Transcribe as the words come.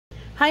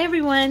Hi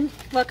everyone,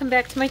 welcome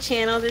back to my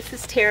channel. This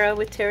is Tara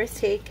with Tara's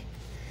Take.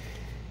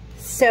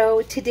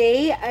 So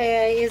today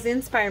is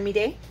Inspire Me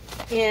Day,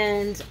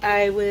 and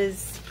I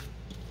was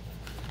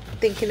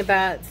thinking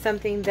about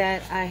something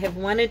that I have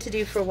wanted to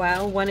do for a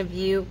while. One of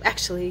you,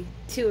 actually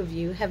two of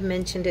you, have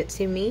mentioned it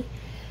to me,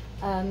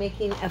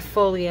 making a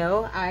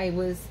folio. I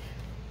was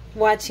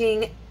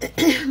watching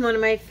one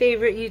of my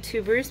favorite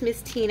YouTubers,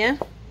 Miss Tina.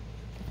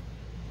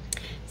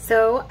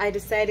 So I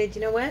decided,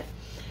 you know what?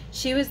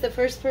 She was the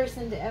first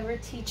person to ever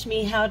teach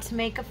me how to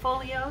make a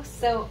folio,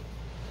 so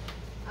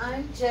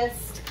I'm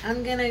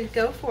gonna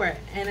go for it,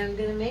 and I'm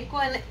gonna make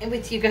one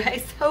with you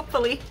guys,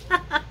 hopefully.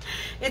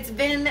 It's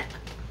been,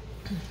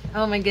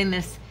 oh my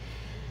goodness,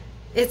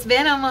 it's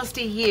been almost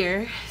a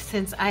year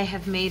since I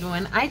have made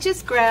one. I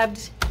just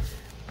grabbed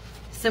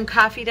some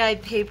coffee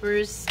dyed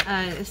papers,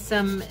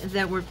 some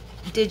that were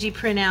digi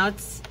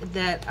printouts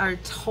that are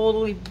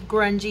totally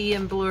grungy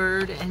and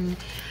blurred, and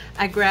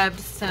I grabbed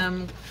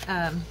some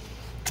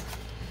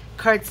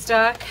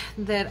cardstock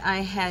that I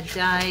had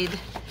dyed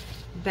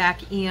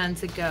back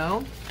eons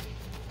ago,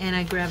 and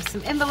I grabbed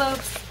some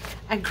envelopes.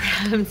 I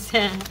grabbed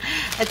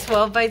a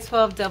 12 by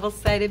 12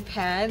 double-sided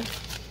pad.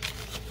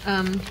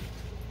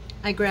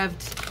 I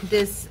grabbed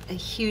this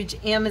huge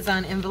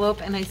Amazon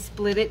envelope and I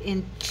split it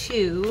in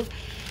two,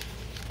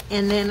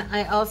 and then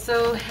I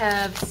also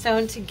have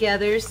sewn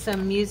together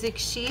some music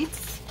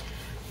sheets.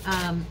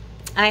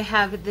 I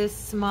have this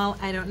small,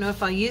 I don't know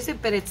if I'll use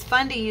it, but it's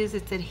fun to use.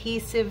 It's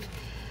adhesive.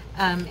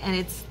 And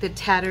it's the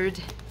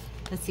tattered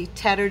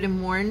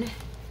and worn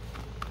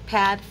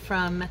pad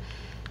from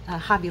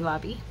Hobby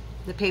Lobby,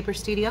 the paper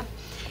studio.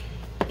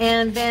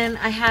 And then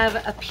I have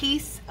a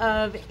piece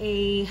of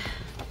a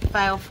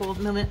file fold.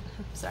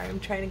 Sorry, I'm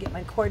trying to get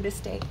my cord to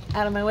stay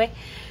out of my way.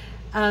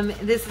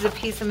 This is a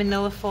piece of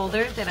manila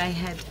folder that I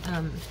had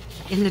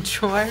in the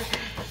drawer.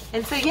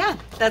 And so yeah,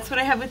 that's what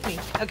I have with me.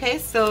 Okay,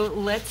 so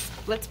let's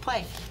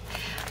play.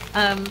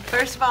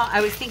 First of all,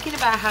 I was thinking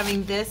about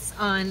having this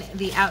on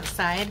the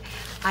outside.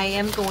 I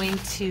am going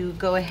to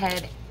go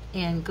ahead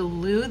and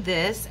glue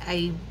this.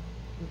 I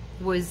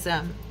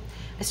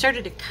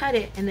started to cut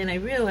it, and then I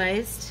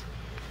realized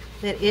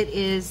that it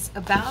is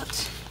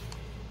about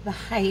the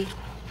height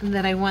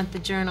that I want the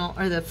journal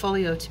or the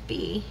folio to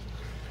be,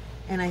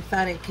 and I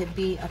thought it could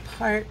be a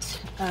part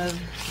of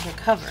the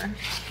cover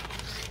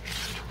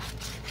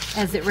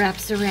as it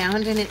wraps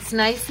around, and it's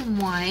nice and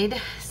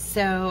wide.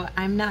 So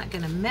I'm not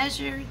gonna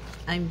measure,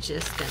 I'm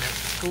just gonna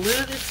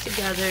glue this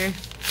together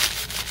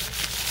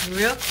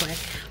real quick.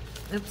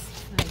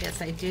 Oops, I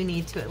guess I do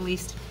need to at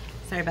least,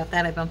 sorry about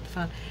that, I bumped the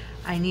phone.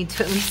 I need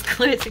to at least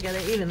glue it together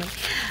evenly.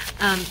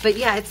 But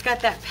yeah, it's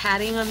got that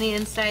padding on the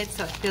inside,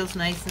 so it feels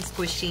nice and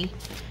squishy.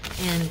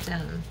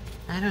 And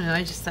I don't know,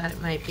 I just thought it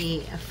might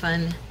be a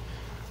fun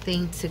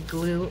thing to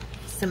glue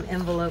some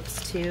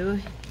envelopes to.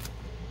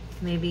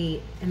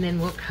 Maybe, and then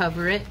we'll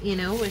cover it, you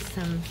know, with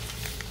some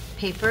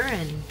paper,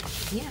 and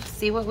yeah,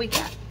 see what we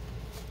got.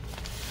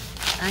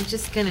 I'm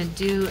just gonna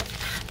do,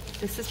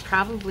 this is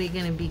probably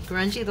gonna be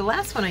grungy. The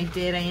last one I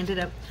did, I ended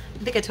up,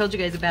 I think I told you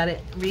guys about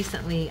it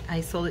recently.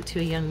 I sold it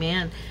to a young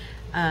man.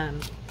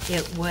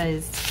 It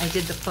was, I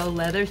did the faux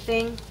leather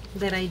thing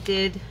that I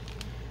did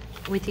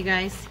with you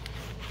guys.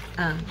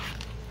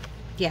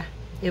 Yeah,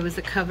 it was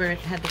a cover, it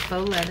had the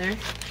faux leather,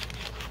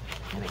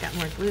 and I got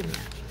more glue than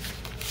that.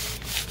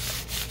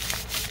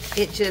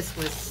 It just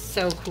was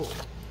so cool.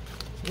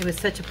 It was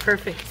such a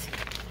perfect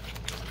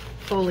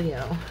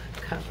folio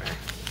cover.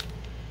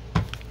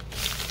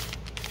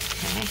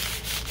 Okay.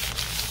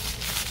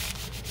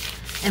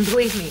 And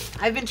believe me,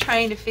 I've been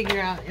trying to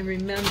figure out and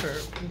remember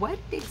what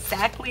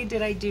exactly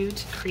did I do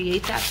to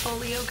create that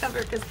folio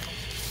cover, because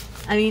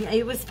I mean,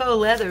 it was faux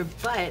leather,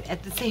 but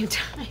at the same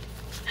time,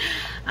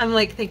 I'm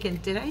like thinking,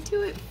 did I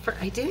do it for,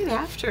 I did it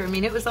after. I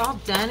mean, it was all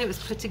done, it was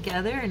put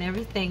together and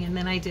everything, and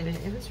then I did it.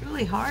 It was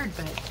really hard,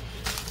 but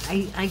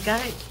I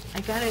got it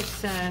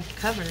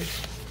covered.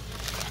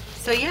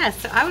 So yeah,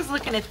 so I was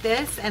looking at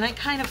this, and I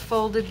kind of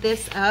folded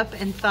this up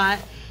and thought,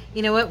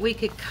 you know what, we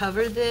could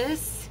cover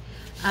this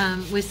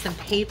with some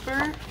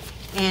paper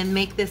and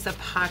make this a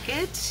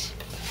pocket,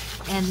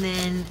 and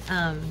then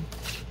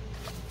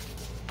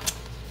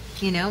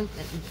you know,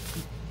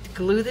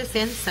 glue this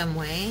in some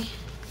way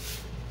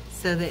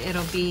so that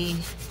it'll be,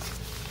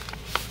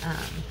 I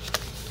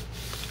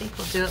think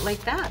we'll do it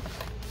like that.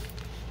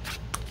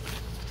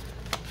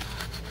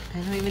 I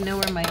don't even know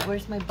where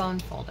where's my bone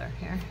folder?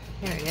 Here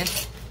it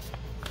is.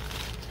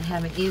 I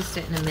haven't used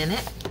it in a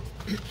minute.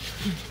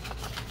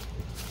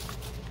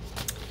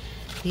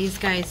 These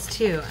guys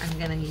too, I'm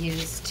gonna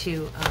use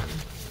to,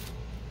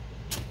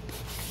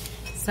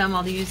 some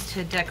I'll use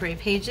to decorate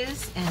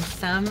pages, and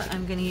some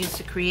I'm gonna use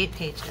to create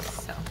pages.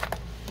 So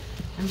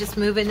I'm just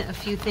moving a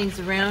few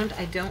things around.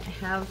 I don't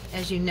have,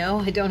 as you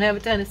know, I don't have a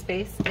ton of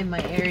space in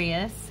my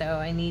area, so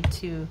I need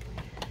to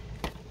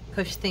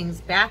push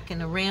things back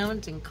and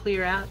around and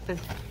clear out the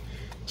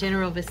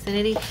general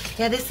vicinity.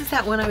 Yeah, this is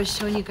that one I was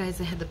showing you guys.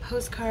 It had the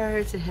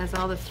postcards, it has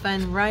all the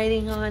fun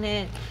writing on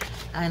it,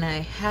 and I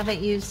haven't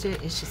used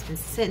it. It's just been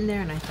sitting there,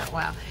 and I thought,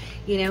 wow.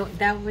 you know,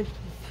 that would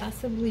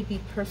possibly be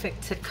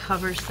perfect to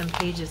cover some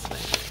pages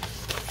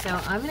with. So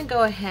I'm going to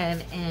go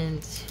ahead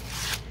and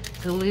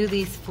glue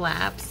these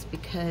flaps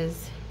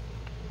because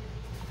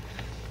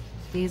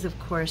these, of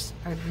course,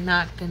 are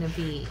not going to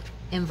be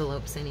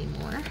envelopes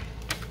anymore.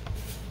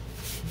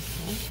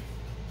 Okay.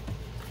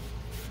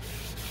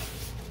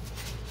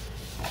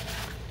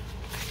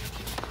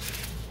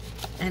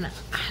 And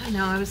I don't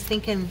know, I was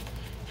thinking,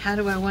 how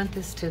do I want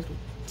this to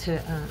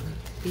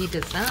be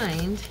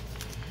designed?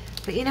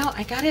 But you know,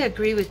 I gotta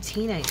agree with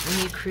Tina. When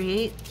you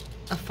create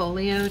a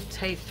folio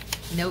type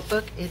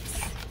notebook,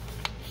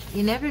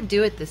 you never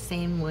do it the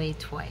same way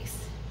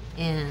twice.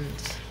 And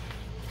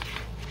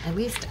at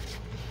least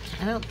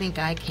I don't think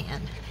I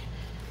can.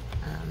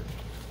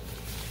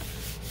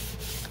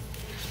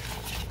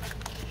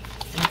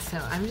 And so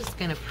I'm just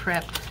gonna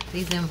prep.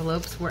 These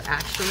envelopes were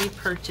actually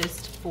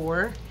purchased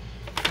for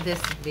this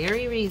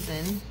very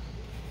reason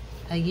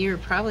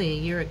probably a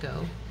year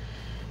ago,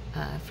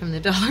 from the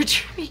Dollar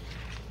Tree.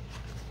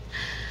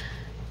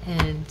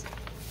 And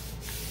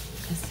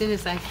as soon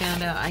as I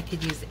found out I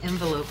could use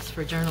envelopes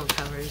for journal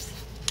covers,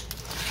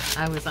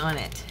 I was on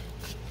it.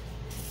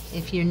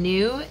 If you're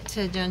new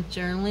to junk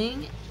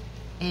journaling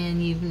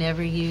and you've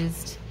never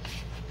used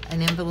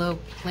an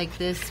envelope like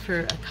this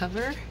for a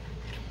cover,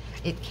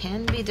 it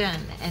can be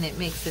done, and it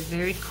makes a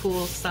very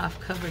cool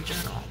soft cover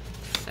journal.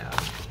 So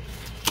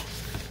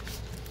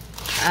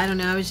I don't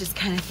know, I was just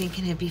kind of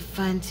thinking it'd be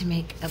fun to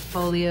make a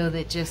folio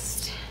that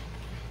just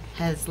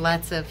has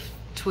lots of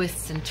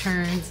twists and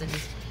turns and,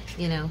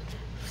 you know,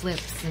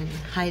 flips and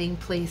hiding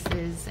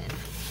places. And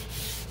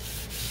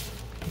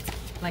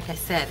like I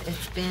said,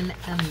 it's been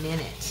a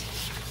minute.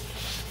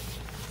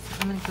 So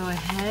I'm going to go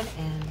ahead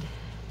and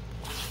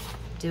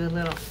do a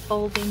little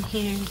folding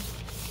here.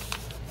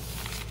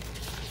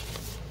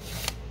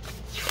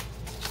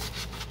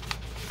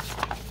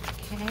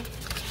 Okay.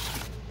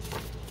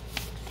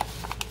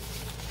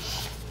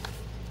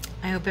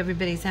 I hope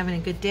everybody's having a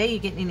good day. You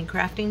getting any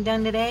crafting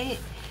done today?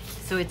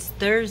 So it's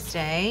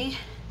Thursday.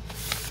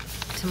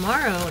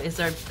 Tomorrow is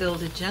our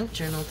Build a Junk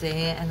Journal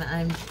day, and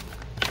I'm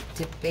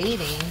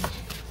debating.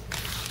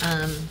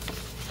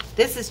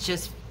 This is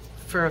just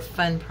for a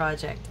fun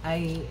project.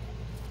 I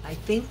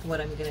think what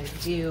I'm going to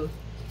do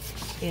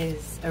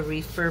is a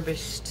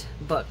refurbished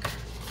book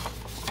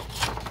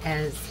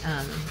as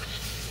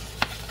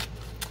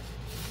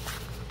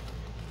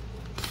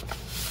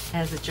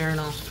a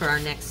journal for our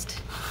next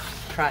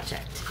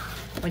project.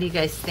 What do you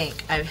guys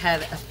think? I've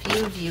had a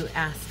few of you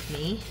ask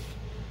me,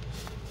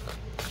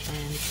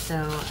 and so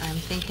I'm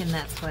thinking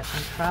that's what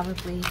I'm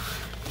probably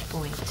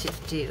going to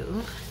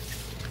do.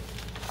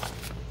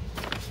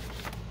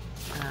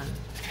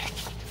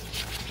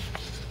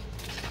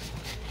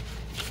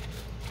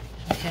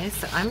 Okay,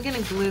 so I'm going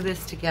to glue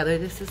this together.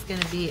 This is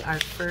going to be our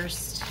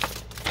first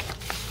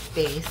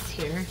base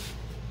here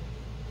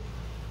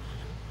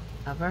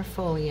of our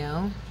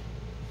folio.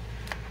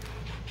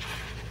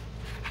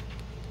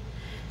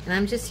 And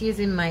I'm just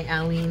using my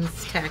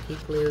Aleene's tacky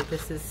glue.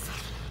 This is,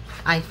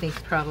 I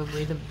think,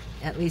 probably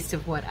at least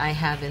of what I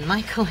have in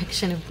my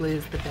collection of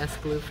glues, the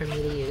best glue for me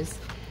to use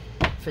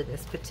for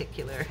this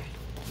particular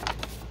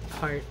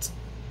part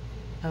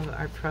of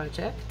our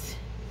project.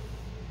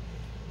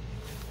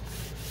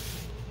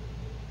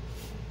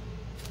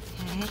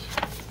 Okay.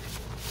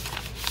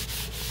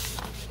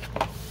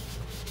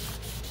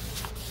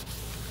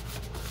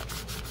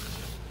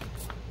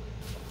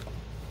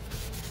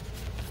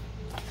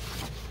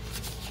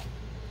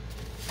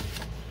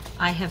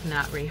 I have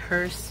not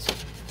rehearsed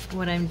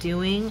what I'm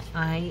doing.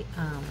 I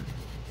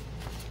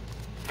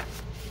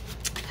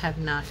have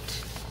not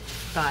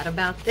thought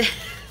about this.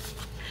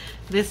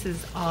 This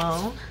is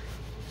all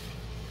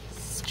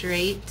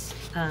straight.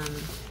 I'm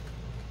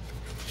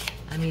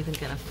even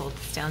gonna fold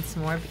this down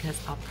some more because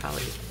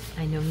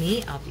I know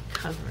me, I'll be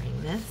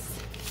covering this.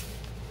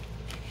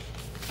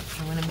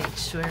 I wanna make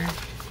sure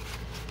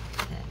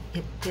that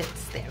it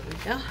fits. There we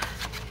go.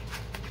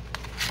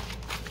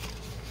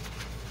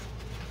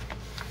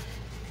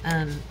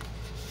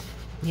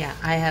 Yeah,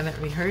 I haven't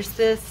rehearsed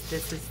this.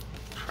 This is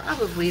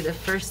probably the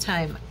first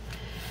time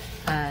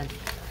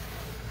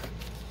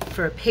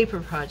for a paper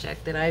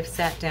project that I've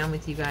sat down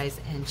with you guys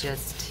and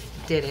just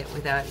did it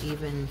without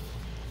even,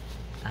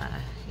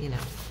 you know,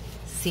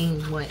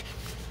 seeing what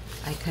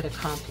I could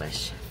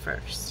accomplish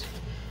first.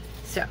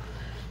 So,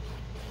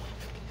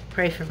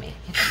 pray for me.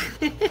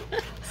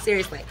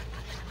 Seriously.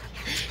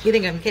 You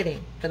think I'm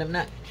kidding, but I'm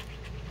not.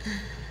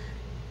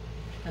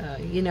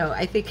 You know,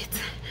 I think it's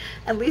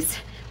at least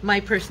my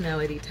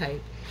personality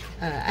type.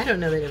 I don't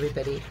know that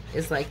everybody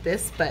is like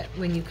this, but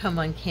when you come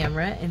on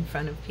camera in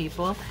front of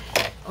people,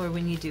 or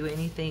when you do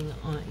anything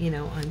on, you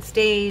know, on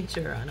stage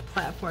or on a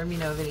platform, you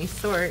know, of any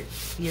sort,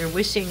 you're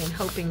wishing and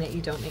hoping that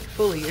you don't make a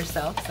fool of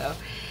yourself. So,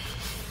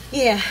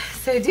 yeah.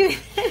 So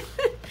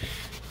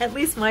at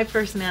least my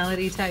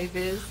personality type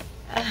is.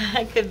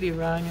 I could be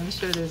wrong. I'm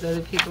sure there's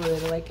other people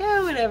that are like,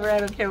 oh, whatever. I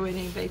don't care what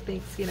anybody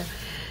thinks, you know.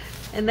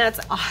 And that's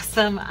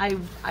awesome.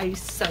 I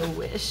so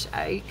wish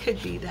I could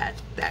be that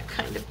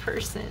kind of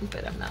person,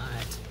 but I'm not.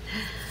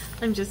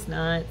 I'm just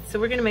not. So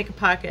we're gonna make a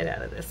pocket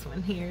out of this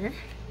one here.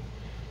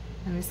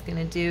 I'm just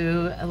gonna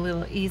do a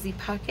little easy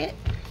pocket.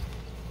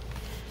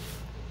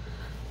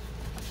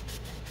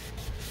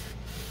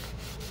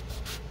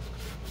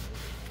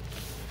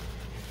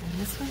 And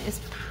this one is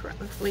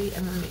probably,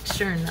 I'm gonna make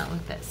sure not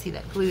let that, see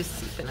that glue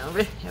seeping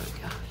over. There we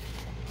go.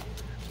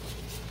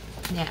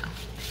 Now,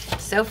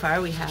 so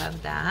far we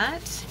have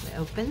that. It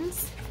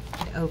opens,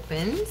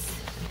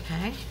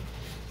 okay.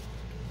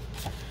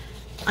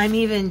 I'm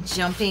even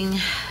jumping,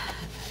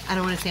 I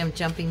don't want to say I'm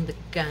jumping the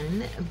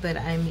gun, but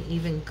I'm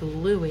even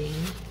gluing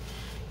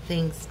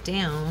things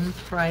down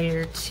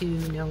prior to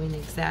knowing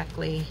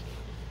exactly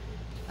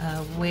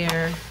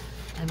where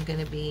I'm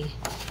going to be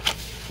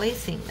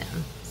placing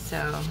them.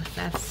 So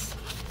that's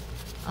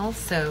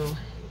also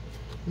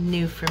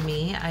new for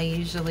me. I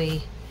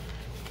usually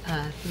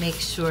make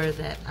sure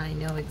that I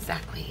know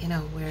exactly, you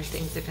know, where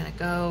things are going to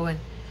go and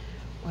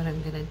what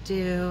I'm going to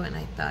do. And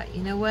I thought,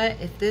 you know what,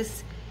 if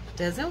this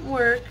doesn't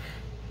work,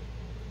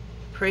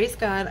 praise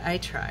God, I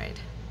tried.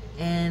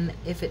 And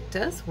if it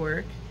does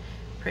work,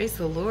 praise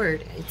the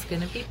Lord, it's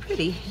going to be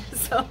pretty.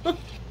 So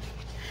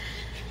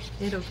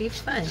it'll be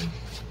fun. Yes,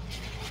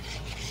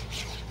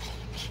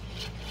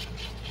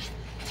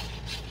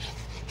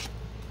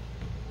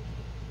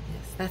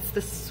 that's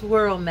the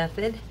swirl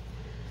method.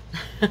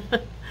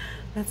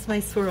 That's my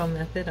swirl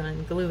method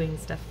on gluing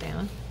stuff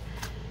down.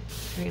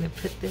 We're going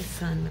to put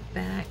this on the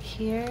back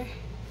here.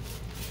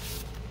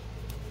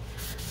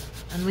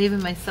 I'm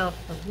leaving myself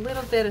a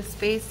little bit of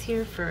space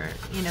here for,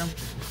 you know,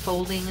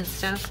 folding and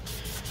stuff.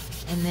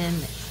 And then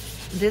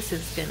this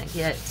is going to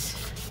get,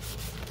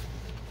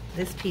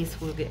 this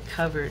piece will get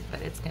covered,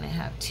 but it's going to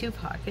have two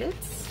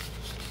pockets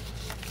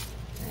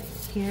right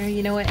here.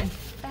 You know what, in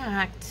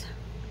fact,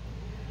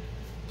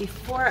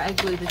 before I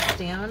glue this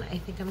down, I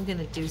think I'm going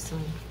to do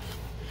some,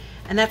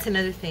 and that's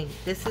another thing.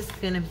 This is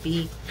going to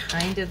be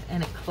kind of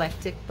an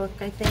eclectic book,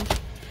 I think,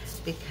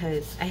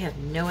 because I have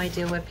no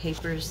idea what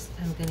papers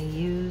I'm going to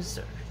use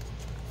or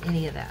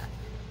any of that.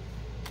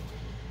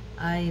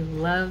 I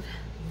love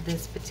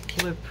this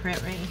particular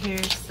print right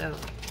here, so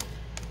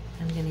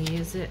I'm going to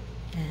use it,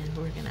 and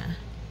we're going to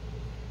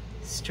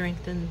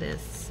strengthen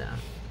this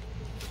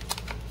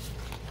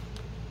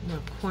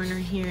little corner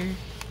here.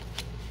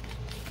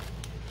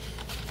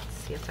 Let's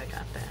see if I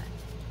got that.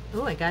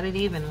 Oh, I got it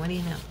even. What do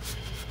you know?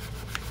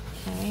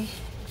 Okay.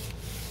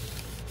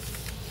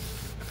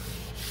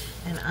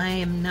 And I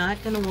am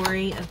not going to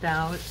worry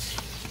about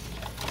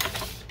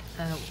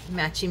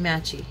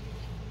matchy-matchy.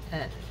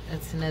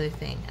 That's another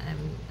thing.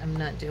 I'm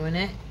not doing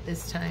it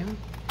this time.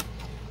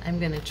 I'm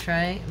going to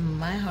try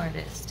my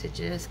hardest to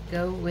just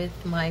go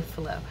with my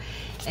flow.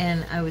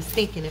 And I was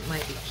thinking it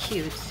might be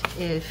cute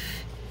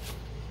if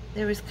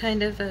there was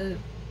kind of a,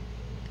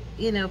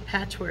 you know,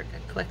 patchwork,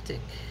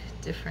 eclectic,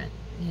 different,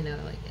 you know,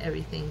 like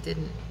everything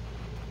didn't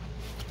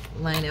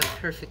line up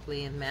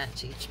perfectly and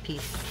match each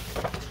piece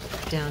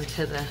down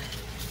to the,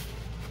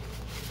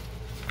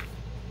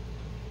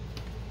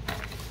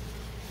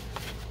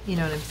 you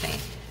know what I'm saying.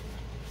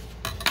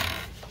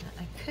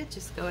 I could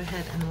just go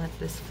ahead and let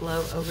this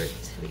flow over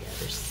to the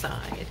other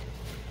side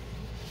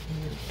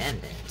and then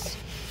bend it.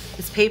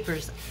 This paper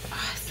is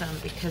awesome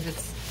because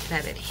it's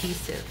that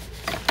adhesive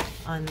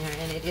on there,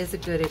 and it is a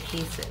good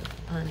adhesive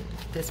on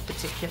this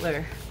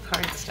particular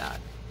cardstock.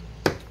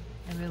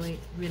 I really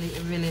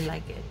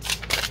like it.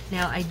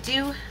 Now I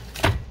do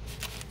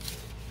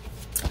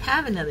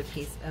have another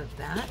piece of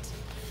that,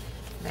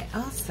 but I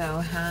also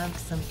have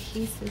some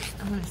pieces.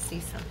 I want to see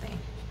something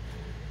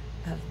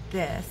of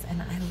this,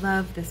 and I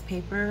love this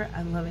paper.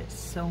 I love it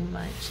so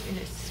much.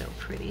 It is so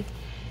pretty.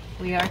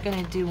 We are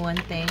going to do one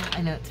thing.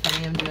 I know it's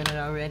funny I'm doing it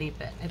already,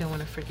 but I don't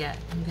want to forget.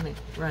 I'm going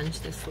to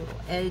grunge this little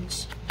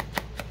edge.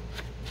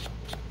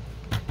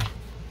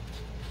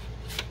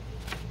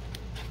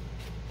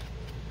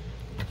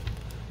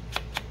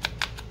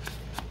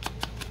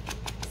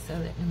 So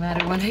that no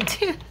matter what I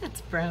do,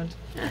 it's brown.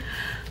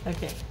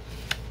 Okay,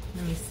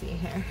 let me see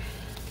here.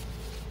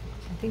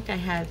 I think I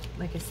had,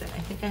 like I said, I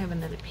think I have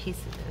another piece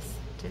of this,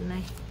 didn't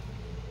I?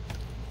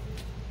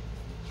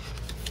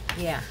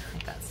 Yeah, I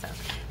thought so.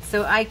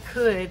 So I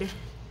could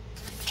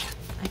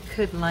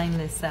line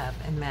this up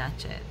and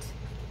match it.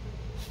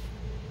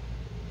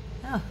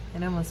 Oh,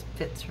 it almost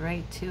fits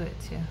right to it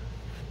too.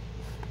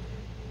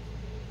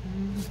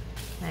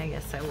 I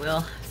guess I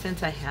will,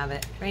 since I have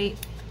it, right?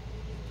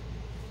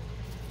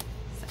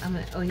 So I'm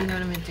gonna, oh, you know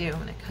what I'm gonna do? I'm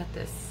gonna cut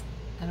this.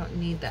 I don't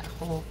need that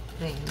whole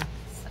thing,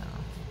 so.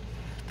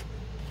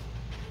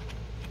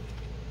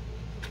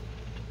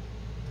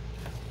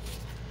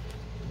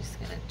 I'm just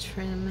gonna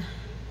trim.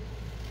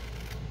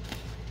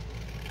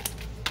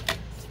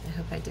 I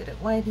hope I did it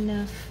wide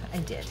enough. I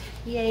did.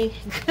 Yay.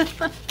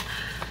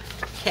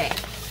 Okay.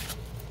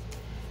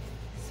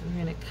 So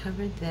we're going to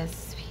cover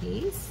this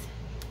piece.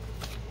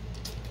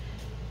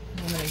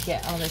 I'm going to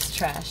get all this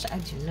trash. I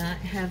do not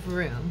have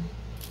room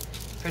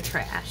for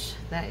trash.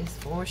 That is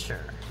for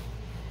sure.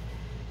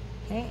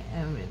 Okay,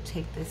 I'm going to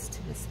take this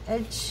to this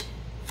edge.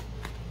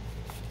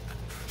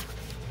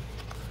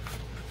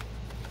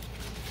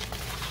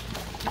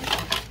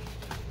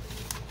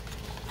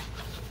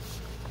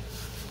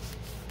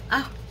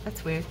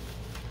 That's weird.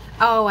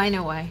 Oh, I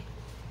know why.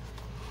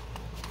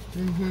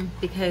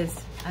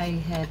 Because I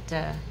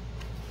had,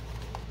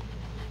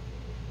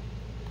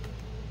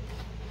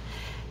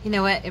 you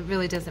know what? It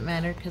really doesn't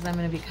matter because I'm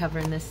going to be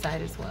covering this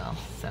side as well.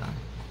 So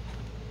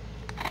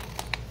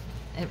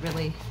it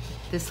really,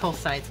 this whole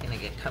side's going to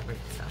get covered.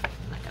 So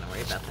I'm not going to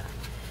worry about that.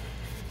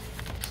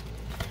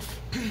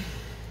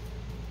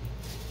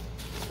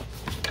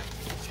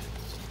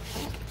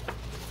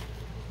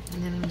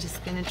 And then I'm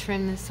just going to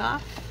trim this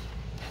off.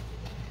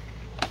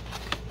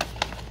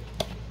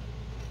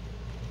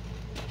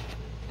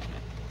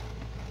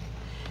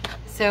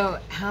 So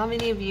how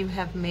many of you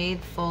have made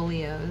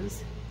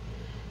folios?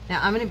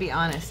 Now I'm going to be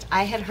honest,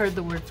 I had heard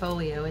the word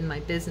folio in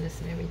my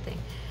business and everything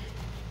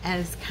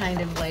as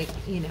kind of like,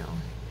 you know,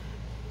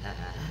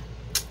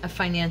 a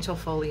financial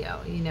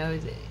folio, you know,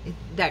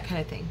 that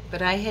kind of thing.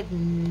 But I had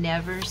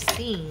never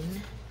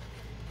seen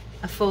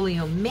a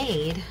folio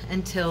made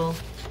until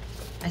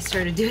I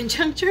started doing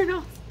junk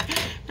journals.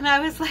 And I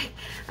was like,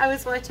 I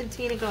was watching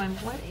Tina going,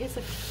 what is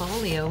a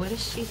folio? What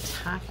is she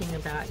talking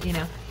about, you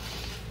know?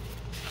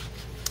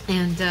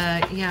 And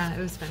yeah, it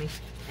was funny.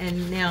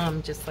 And now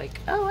I'm just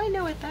like, oh, I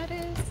know what that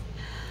is.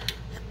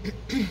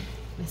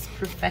 It's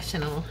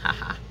professional,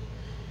 haha.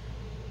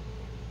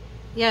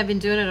 Yeah, I've been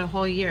doing it a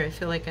whole year. I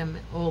feel like I'm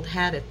old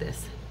hat at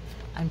this.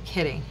 I'm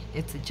kidding.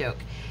 It's a joke.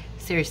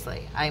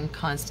 Seriously, I'm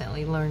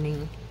constantly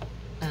learning.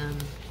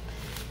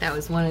 That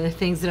was one of the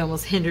things that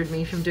almost hindered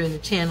me from doing the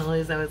channel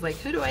is I was like,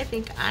 who do I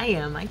think I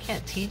am? I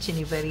can't teach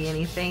anybody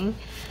anything.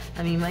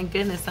 I mean, my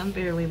goodness, I'm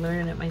barely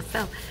learning it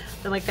myself.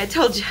 But like I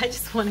told you, I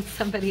just wanted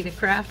somebody to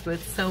craft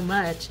with so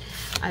much.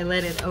 I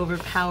let it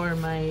overpower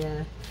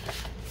my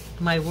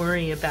my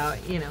worry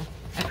about, you know.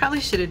 I probably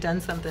should have done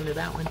something to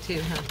that one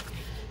too, huh?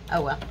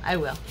 Oh well, I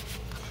will.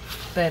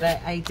 But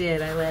I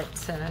did. I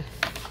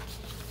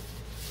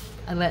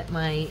let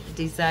my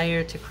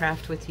desire to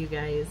craft with you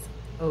guys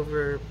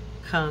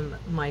overcome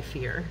my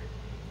fear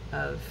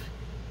of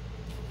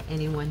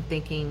anyone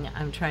thinking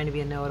I'm trying to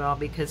be a know-it-all,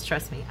 because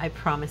trust me, I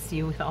promise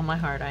you with all my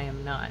heart I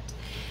am not.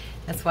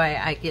 That's why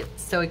I get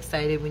so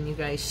excited when you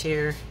guys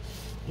share,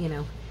 you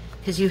know,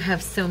 because you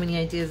have so many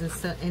ideas,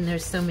 and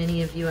there's so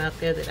many of you out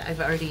there that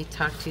I've already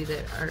talked to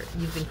that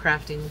you've been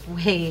crafting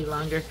way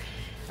longer,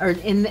 or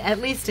at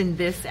least in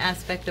this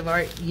aspect of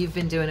art, you've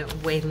been doing it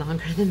way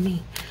longer than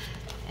me.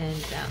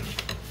 And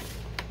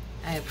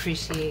I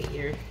appreciate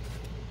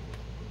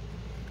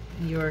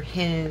your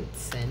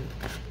hints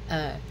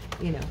and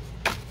you know,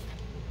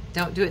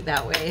 don't do it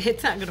that way,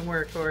 it's not gonna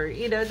work, or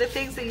you know, the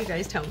things that you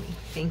guys tell me.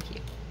 Thank you.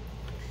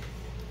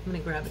 I'm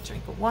gonna grab a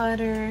drink of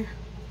water.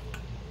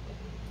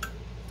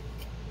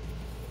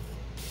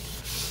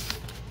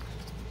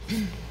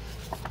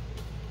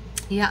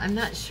 Yeah, I'm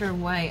not sure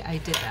why I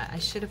did that. I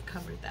should have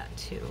covered that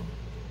too.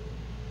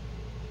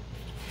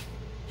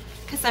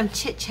 Because I'm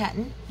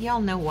chit-chatting. Y'all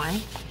know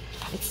why.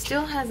 It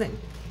still hasn't...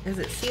 Is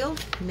it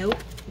sealed? Nope.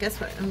 Guess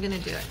what? I'm going to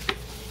do it.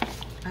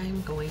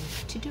 I'm going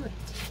to do it.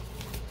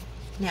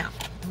 Now,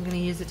 I'm going to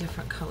use a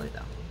different color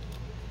though.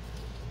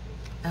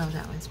 Oh,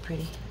 that one's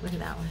pretty. Look at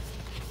that one.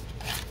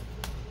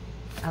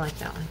 I like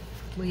that one.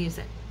 We'll use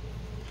it.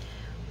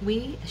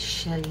 We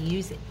shall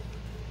use it.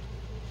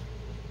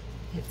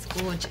 It's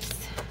gorgeous.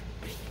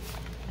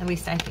 At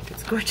least I think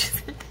it's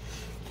gorgeous.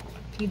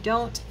 If you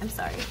don't, I'm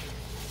sorry.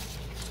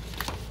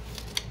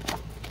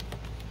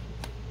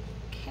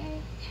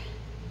 Okay.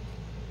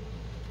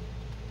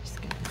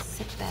 Just gonna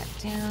sit that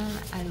down.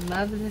 I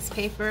love this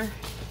paper.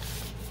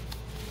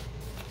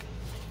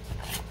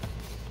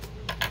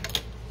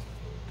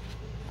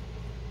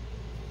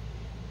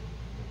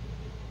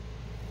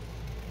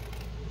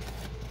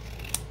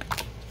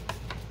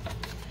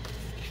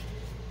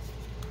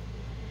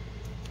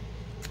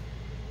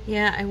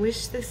 Yeah, I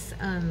wish this,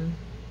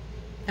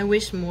 I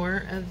wish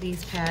more of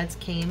these pads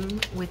came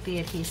with the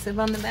adhesive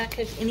on the back.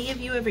 Have any of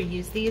you ever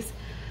used these?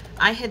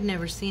 I had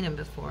never seen them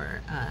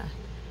before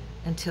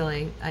until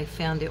I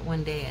found it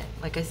one day at,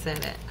 like I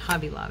said, at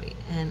Hobby Lobby,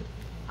 and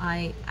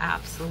I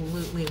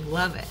absolutely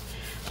love it.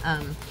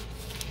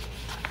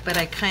 But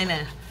I kind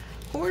of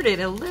hoard it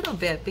a little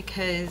bit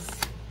because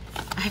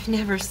I've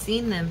never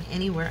seen them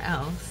anywhere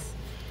else,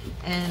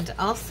 and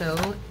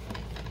also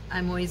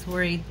I'm always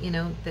worried, you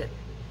know, that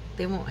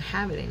they won't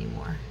have it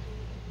anymore.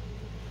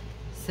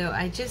 So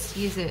I just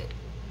use it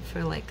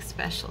for like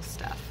special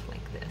stuff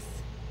like this.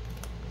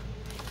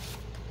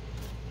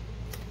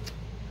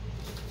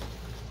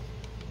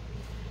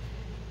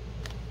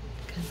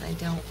 Because I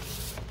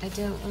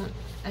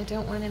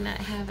don't want to not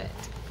have it.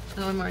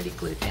 Oh, I'm already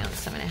glued down,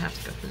 so I'm gonna have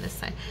to go from this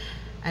side.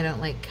 I don't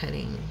like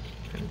cutting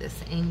from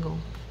this angle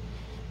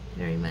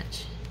very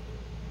much.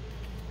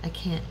 I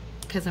can't,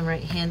 because I'm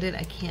right-handed,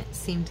 I can't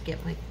seem to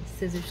get my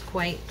scissors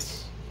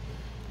quite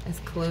as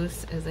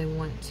close as I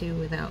want to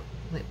without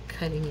like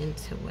cutting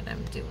into what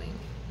I'm doing.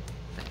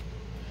 But it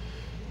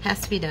has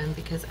to be done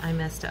because I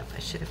messed up. I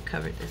should have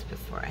covered this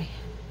before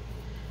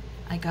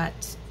I got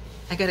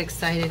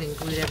excited and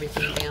glued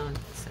everything down.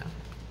 So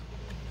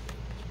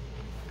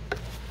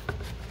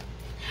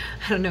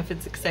I don't know if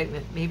it's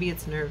excitement, maybe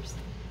it's nerves.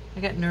 I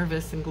got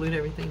nervous and glued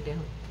everything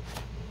down.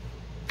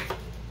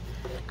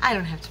 I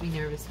don't have to be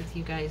nervous with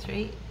you guys,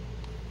 right?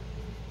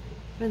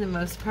 For the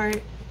most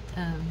part,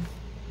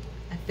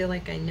 I feel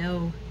like I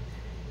know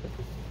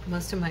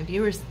most of my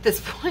viewers at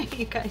this point,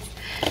 you guys.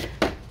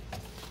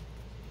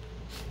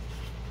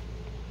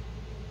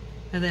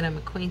 Or that I'm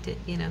acquainted,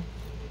 you know.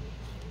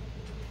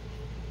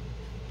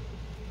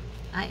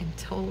 I am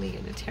totally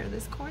gonna tear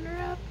this corner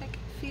up. I can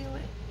feel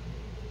it.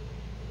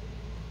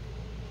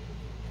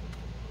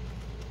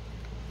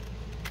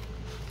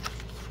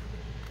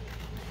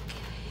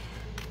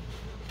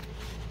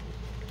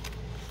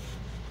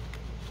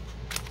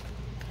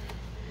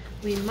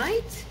 We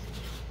might,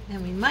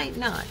 and we might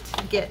not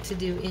get to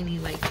do any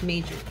like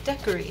major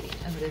decorating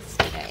of this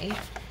today.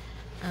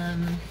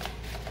 I'm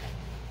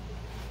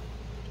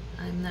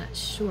not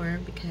sure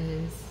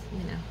because, you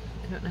know,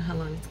 I don't know how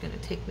long it's going to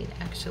take me to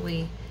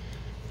actually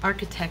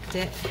architect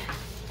it,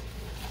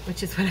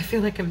 which is what I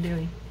feel like I'm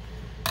doing.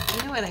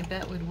 You know what I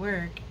bet would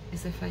work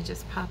is if I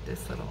just pop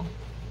this little,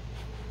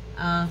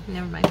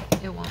 never mind,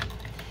 it won't,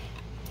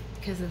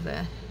 because of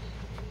the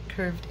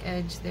curved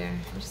edge there.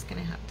 I'm just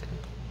going to have to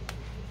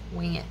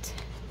wing it.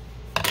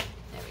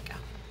 There we go.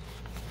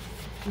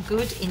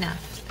 Good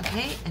enough.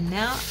 Okay, and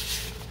now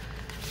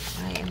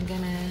I am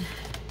gonna,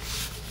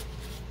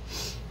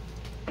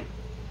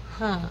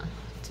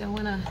 don't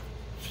wanna,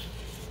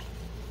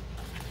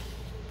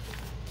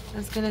 I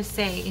was gonna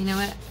say, you know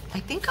what, I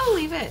think I'll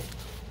leave it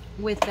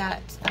with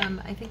that.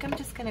 I think I'm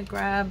just gonna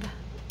grab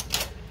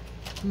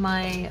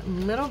my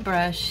little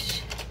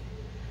brush.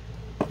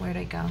 Where'd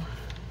I go?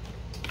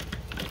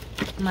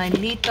 My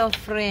little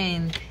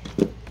friend.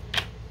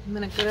 I'm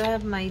gonna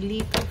grab my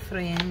little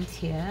friend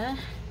here,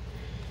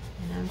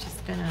 and I'm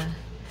just gonna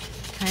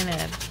kind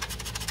of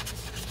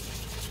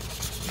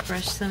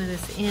brush some of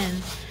this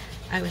in.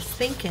 I was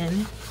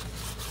thinking,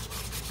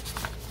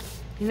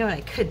 you know what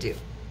I could do?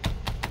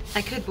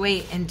 I could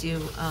wait and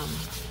do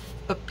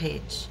book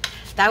page.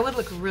 That would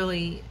look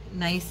really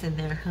nice in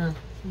there, huh?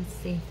 Let's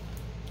see.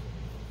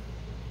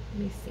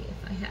 Let me see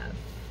if I have.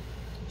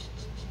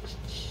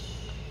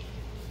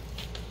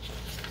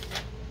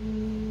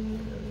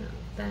 Not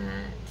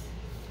that.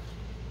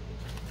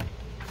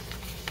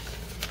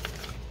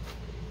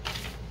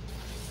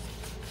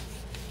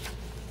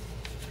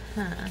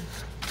 Huh.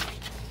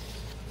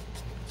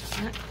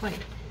 Not quite.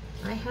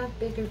 I have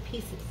bigger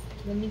pieces.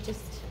 Let me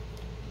just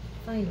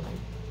find one.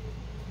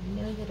 I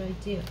know that I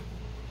do.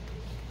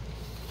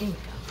 There we go.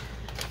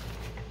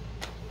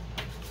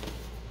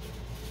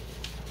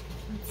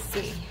 Let's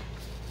see.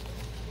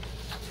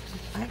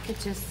 If I could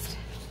just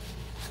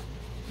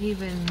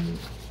even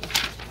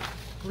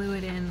glue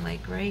it in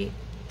like right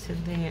to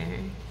there.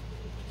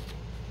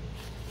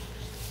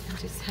 And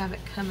just have it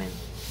come in,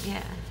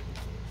 yeah.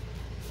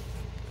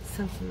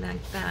 Something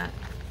like that.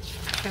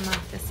 Trim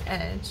off this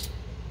edge.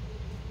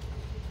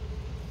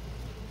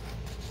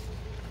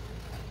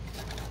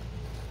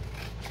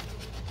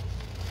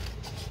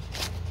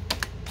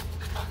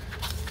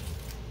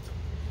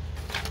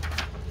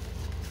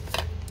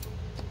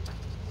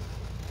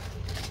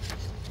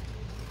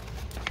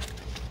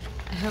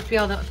 I hope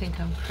y'all don't think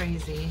I'm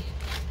crazy.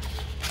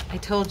 I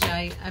told you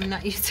I'm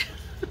not used to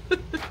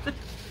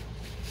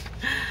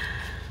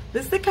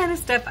This is the kind of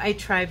stuff I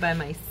try by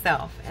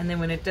myself, and then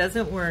when it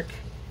doesn't work,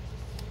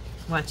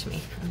 watch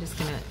me. I'm just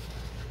gonna,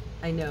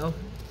 I know,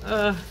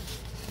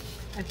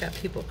 I've got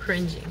people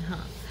cringing,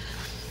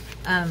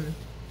 huh?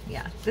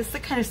 Yeah, this is the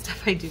kind of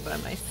stuff I do by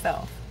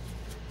myself,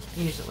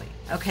 usually.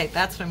 Okay,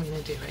 that's what I'm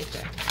gonna do right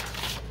there.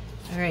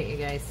 All right, you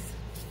guys.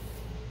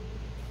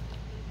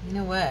 You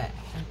know what?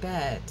 I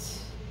bet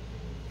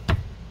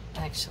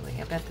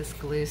this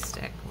glue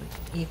stick would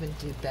even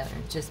do better,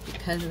 just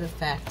because of the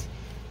fact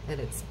that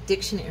it's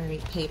dictionary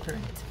paper,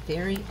 and it's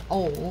very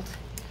old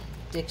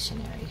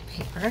dictionary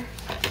paper.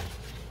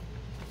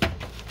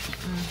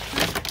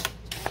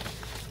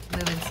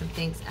 Moving some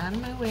things out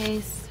of my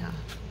way, so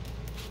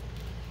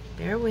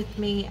bear with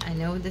me. I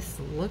know this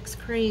looks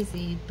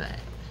crazy, but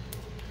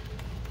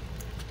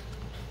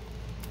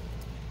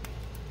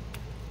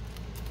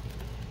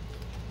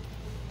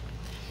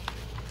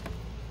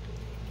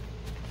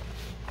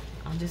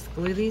I'll just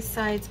glue these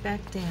sides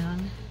back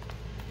down.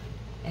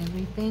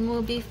 Everything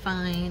will be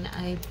fine.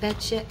 I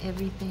bet you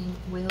everything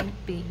will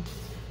be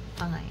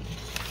fine.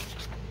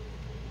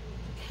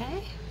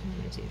 Okay, I'm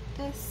going to do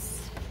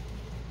this.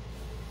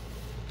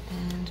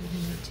 And we're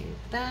going to do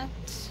that.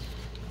 Let's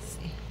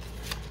see.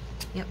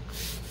 Yep,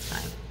 it's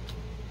fine.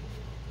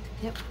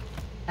 Yep.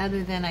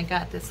 Other than I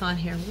got this on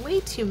here way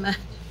too much.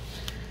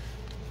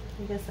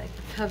 I guess I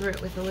could cover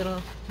it with a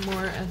little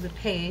more of the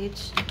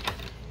page.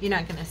 You're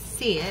not going to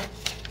see it.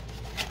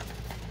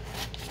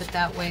 But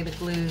that way the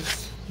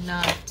glue's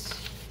not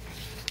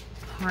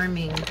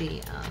harming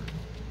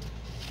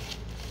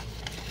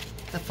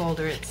the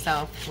folder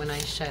itself when I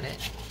shut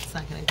it. It's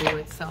not going to glue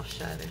itself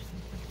shut or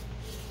something.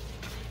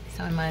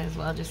 So I might as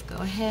well just go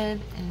ahead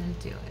and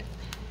do it.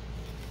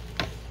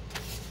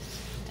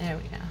 There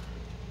we go.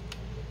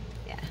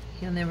 Yeah,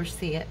 you'll never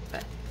see it,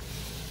 but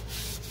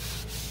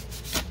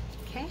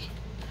okay.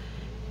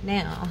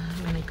 Now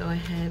I'm going to go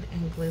ahead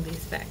and glue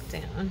these back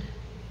down.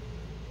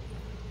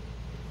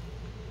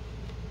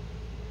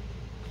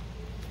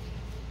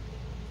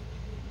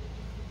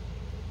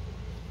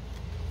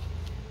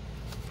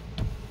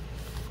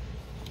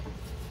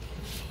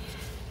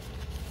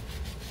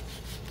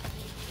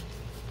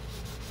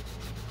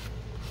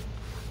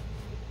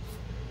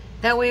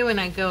 That way when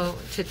I go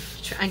to,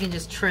 I can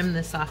just trim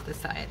this off the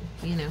side,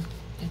 you know.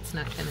 It's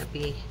not going to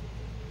be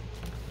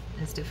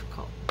as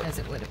difficult as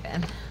it would have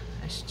been.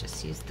 I should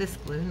just use this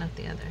glue, not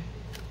the other.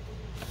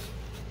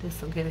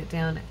 This will get it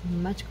down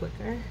much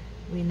quicker.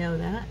 We know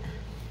that.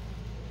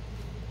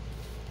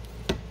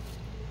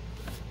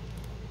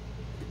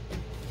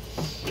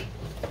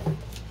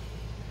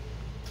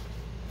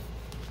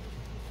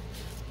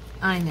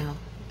 I know,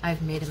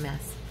 I've made a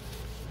mess.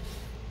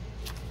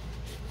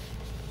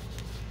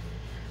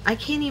 I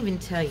can't even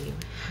tell you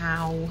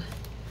how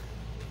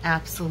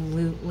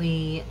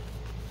absolutely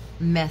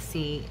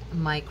messy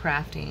my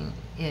crafting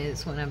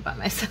is when I'm by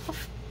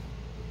myself.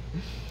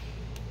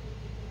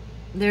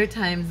 There are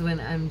times when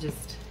I'm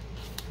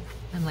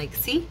like,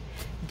 see,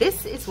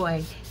 this is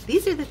why,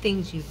 these are the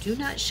things you do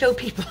not show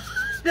people.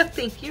 They'll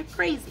think you're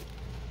crazy.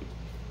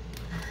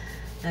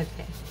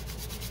 Okay.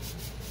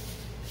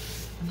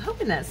 I'm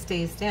hoping that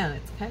stays down.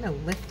 It's kind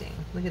of lifting.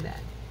 Look at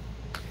that.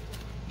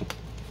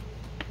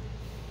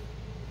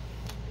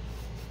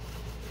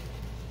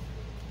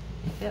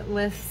 If it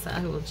lifts,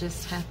 I will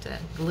just have to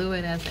glue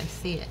it as I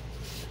see it.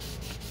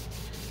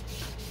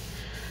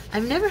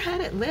 I've never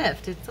had it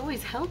lift. It's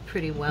always held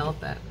pretty well,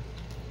 but...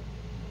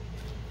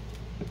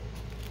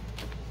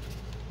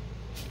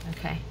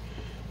 Okay.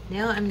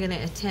 Now I'm going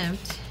to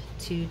attempt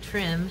to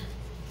trim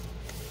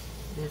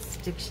this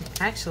dictionary.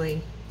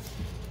 Actually,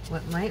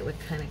 what might look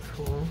kind of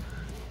cool...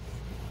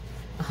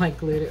 Oh, I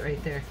glued it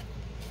right there.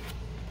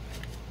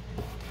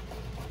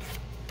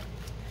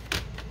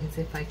 Is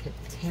if I could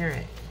tear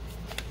it.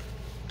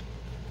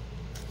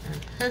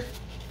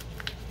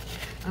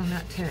 Oh,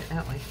 not tear it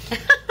that way.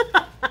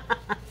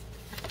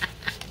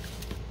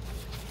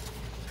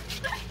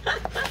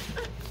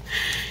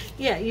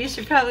 Yeah, you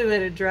should probably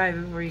let it dry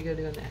before you go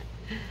doing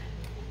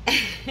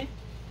that.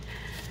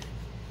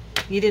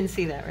 You didn't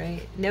see that,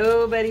 right?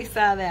 Nobody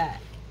saw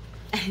that.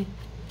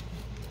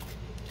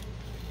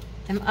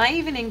 Am I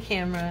even in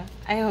camera?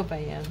 I hope I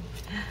am.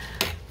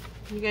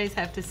 You guys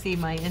have to see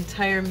my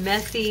entire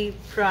messy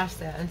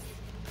process.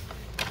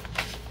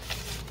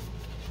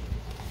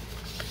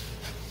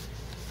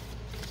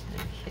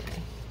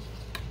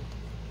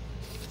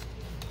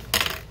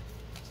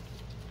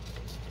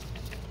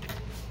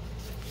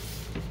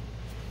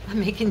 I'm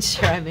making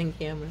sure I'm in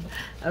camera.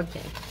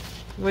 Okay,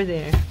 we're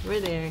there, we're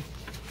there.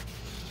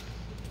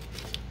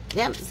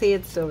 Yep, see,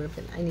 it's still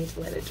ripping. I need to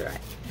let it dry.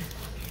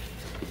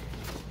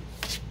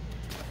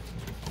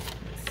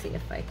 Let's see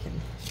if I can.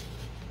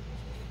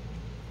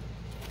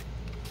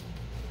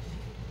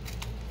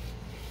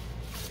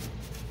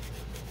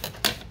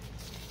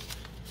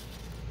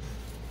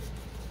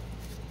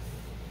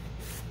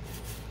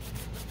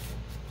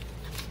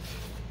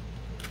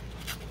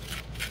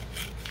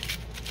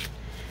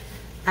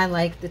 I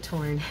like the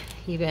torn.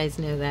 You guys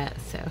know that,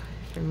 so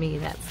for me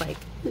that's like,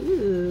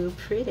 ooh,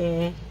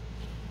 pretty.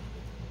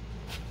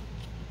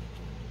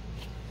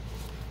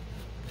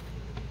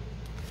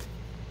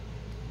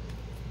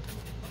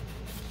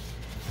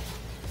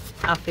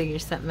 I'll figure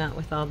something out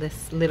with all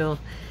this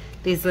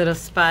these little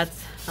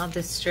spots. I'll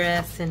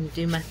distress and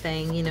do my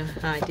thing, you know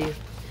how I do.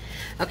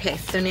 Okay,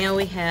 so now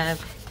we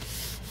have,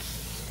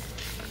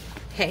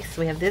 okay,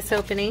 so we have this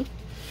opening.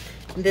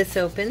 This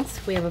opens.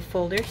 We have a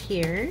folder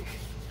here.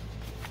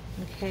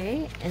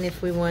 Okay, and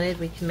if we wanted,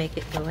 we can make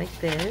it go like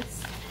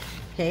this.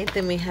 Okay,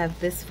 then we have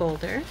this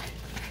folder.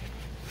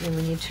 And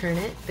when you turn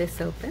it,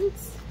 this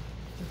opens.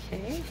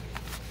 Okay,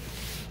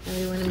 and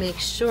we want to make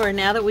sure,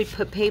 now that we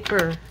put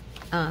paper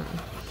on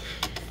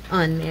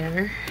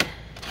there,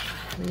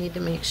 we need to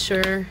make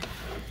sure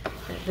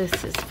that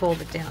this is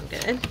folded down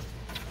good.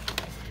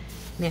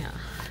 Now,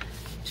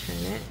 turn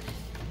it.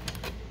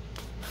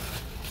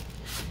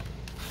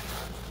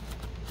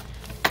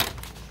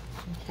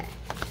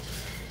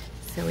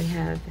 So we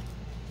have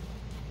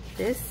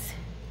this.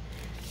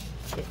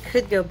 It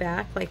could go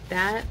back like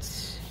that.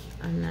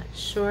 I'm not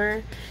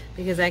sure,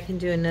 because I can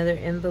do another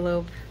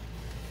envelope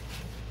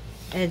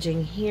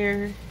edging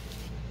here.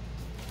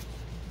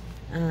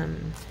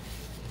 Let's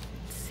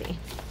see.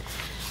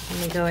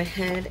 Let me go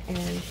ahead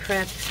and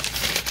prep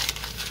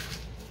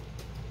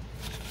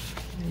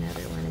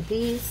another one of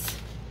these.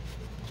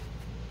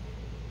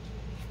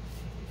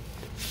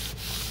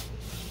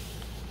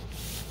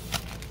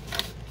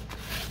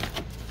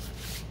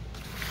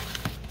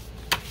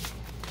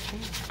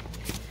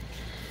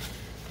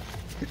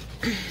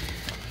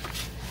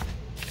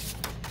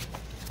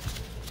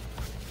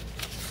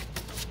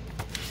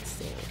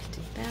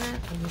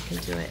 We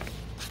can do it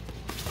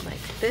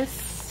like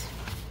this.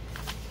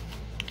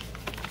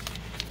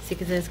 See,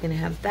 because it's going to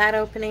have that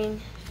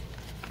opening.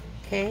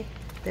 Okay,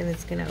 then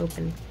it's going to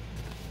open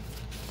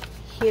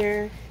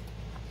here,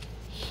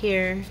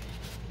 here,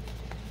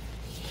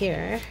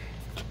 here.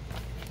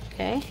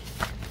 Okay.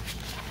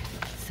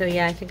 So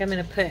yeah, I think I'm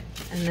going to put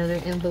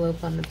another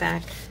envelope on the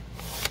back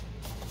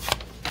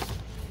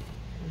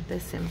of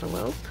this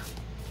envelope.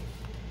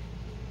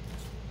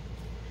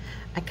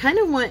 I kind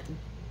of want,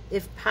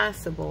 if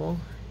possible,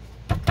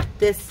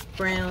 this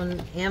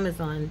brown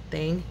Amazon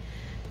thing,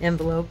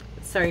 envelope.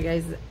 Sorry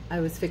guys,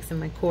 I was fixing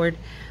my cord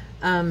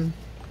on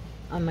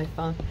my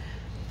phone.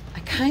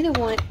 I kind of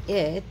want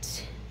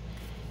it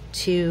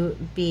to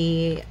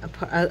be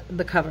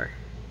the cover.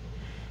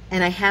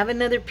 And I have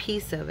another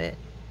piece of it.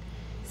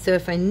 So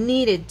if I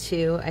needed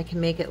to, I can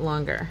make it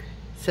longer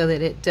so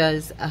that it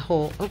does a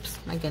whole, oops,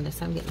 my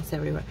goodness, I'm getting this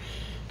everywhere.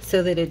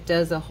 So that it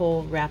does a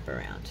whole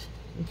wraparound,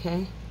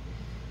 okay?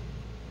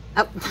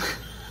 Oh,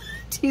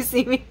 do you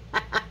see me?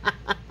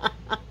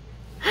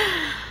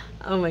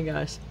 Oh my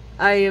gosh.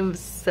 I am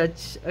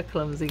such a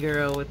clumsy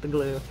girl with the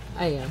glue.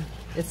 I am.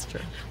 It's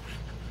true.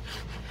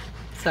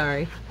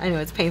 Sorry. I know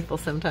it's painful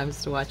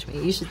sometimes to watch me.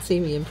 You should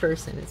see me in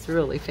person. It's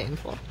really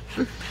painful.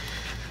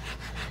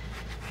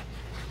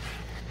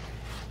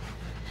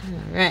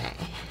 All right.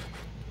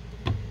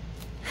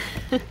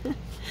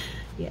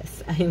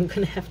 Yes, I am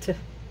going to have to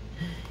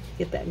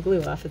get that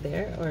glue off of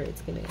there or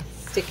it's going to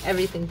stick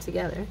everything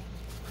together.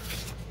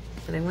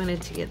 But I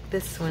wanted to get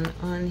this one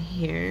on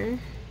here.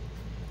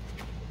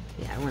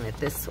 Yeah, I want it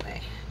this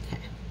way.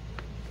 Okay.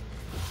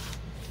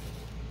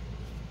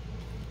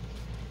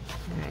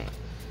 All right.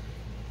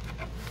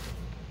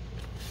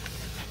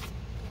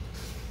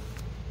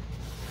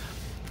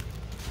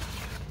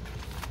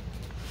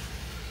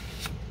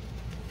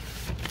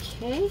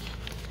 Okay.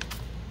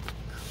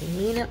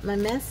 Clean up my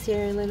mess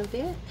here a little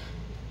bit.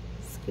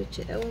 Scooch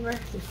it over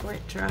before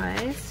it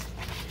dries.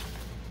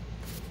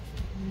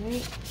 All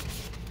right.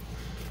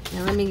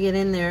 Now let me get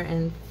in there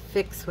and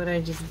fix what I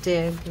just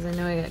did because I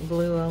know I got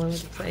glue all over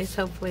the place.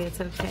 Hopefully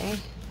it's okay.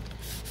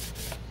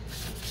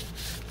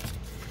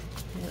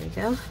 There we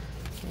go.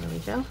 There we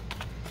go.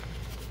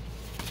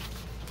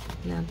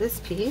 Now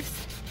this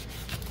piece.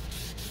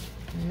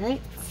 All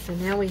right. So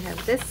now we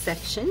have this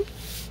section.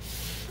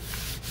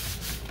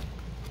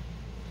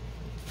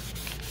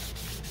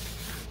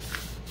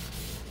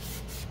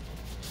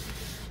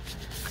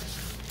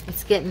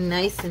 It's getting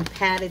nice and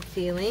padded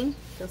feeling.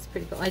 Feels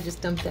pretty cool. I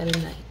just dumped that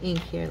in the ink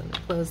here. Let me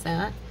close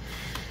that.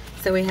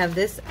 So we have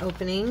this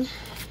opening.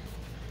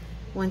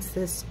 Once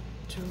this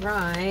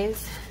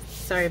dries,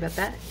 sorry about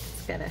that.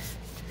 Just gotta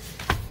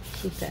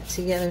keep that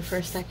together for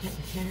a second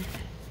here.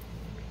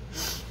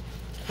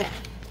 Okay.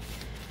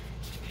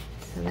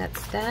 So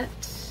that's that.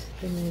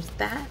 Then there's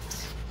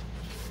that,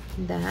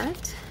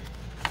 that,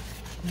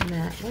 and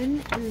that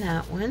one, and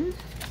that one.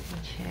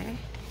 Okay.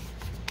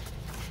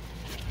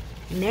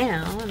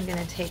 Now I'm going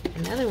to take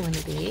another one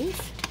of these.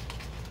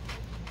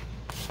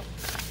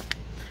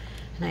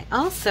 And I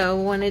also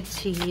wanted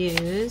to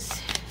use,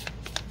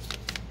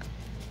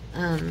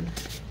 I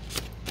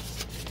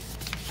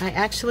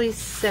actually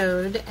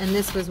sewed, and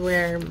this was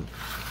where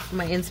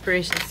my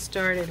inspiration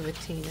started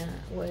with Tina,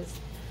 was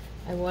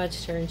I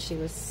watched her and she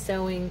was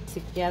sewing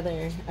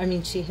together,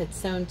 she had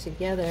sewn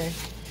together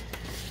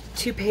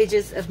 2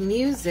 pages of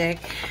music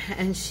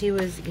and she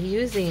was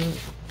using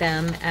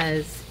them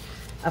as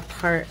a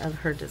part of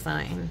her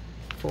design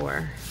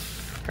for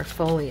her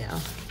folio.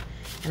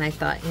 And I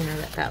thought, you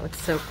know, that was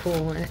so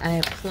cool. And I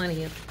have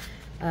plenty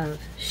of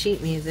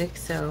sheet music,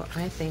 so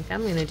I think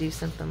I'm going to do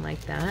something like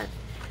that.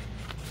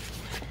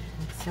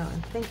 And so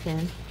I'm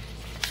thinking,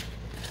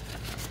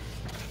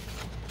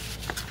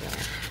 yeah,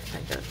 if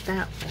I go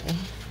that way,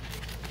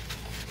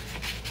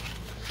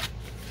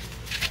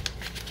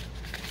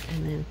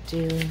 and then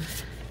do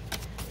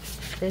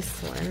this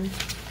one.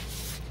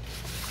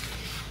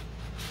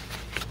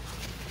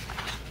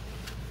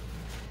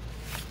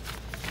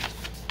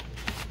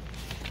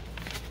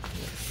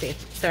 See,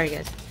 sorry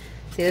guys.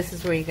 See, this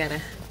is where you gotta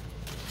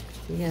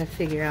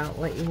figure out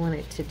what you want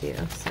it to do.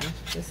 So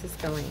this is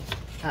going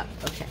up.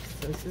 Okay,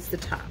 so this is the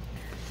top.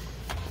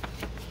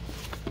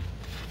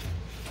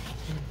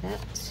 And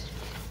that,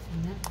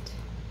 and that,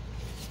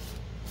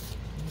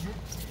 and that.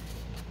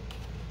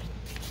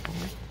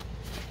 Okay.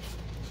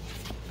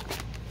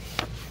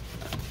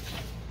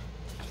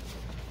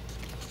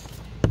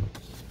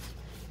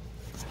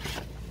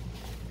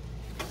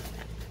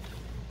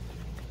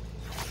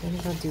 I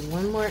think I'll do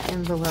one more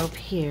envelope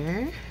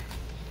here.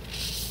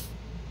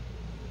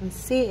 Let's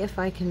see if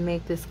I can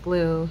make this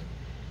glue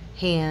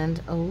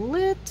hand a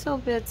little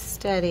bit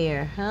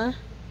steadier, huh?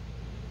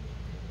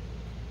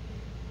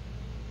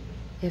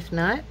 If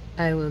not,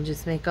 I will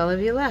just make all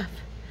of you laugh.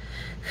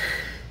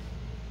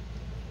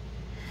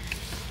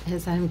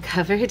 As I'm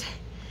covered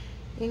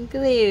in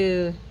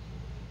glue.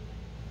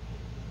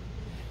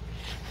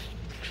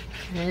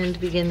 And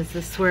begins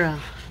the swirl.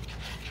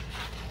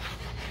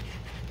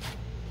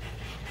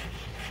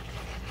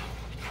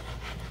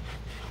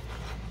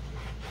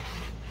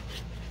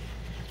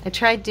 I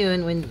tried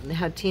doing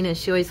how Tina,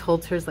 she always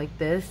holds hers like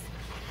this,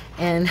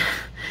 and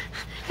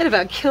it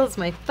about kills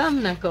my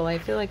thumb knuckle. I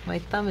feel like my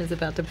thumb is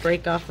about to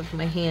break off of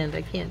my hand.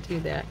 I can't do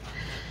that.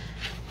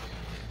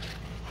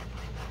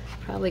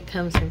 Probably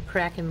comes from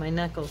cracking my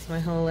knuckles my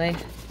whole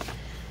life.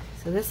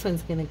 So this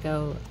one's gonna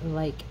go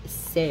like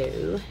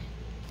so.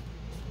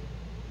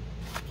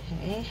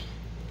 Okay.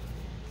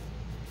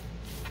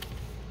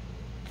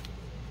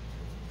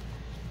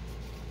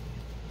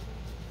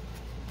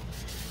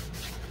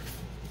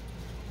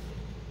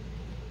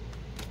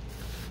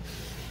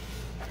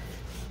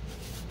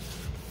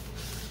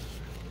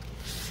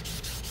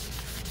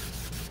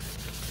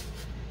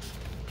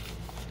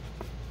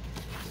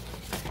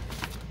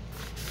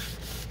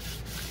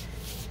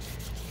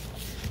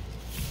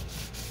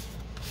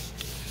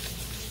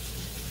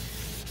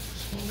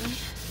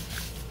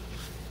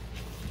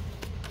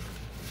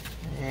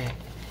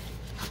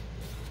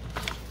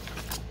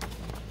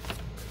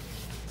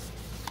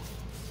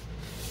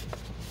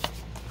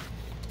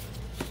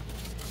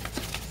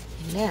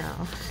 Now,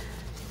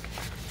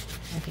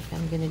 I think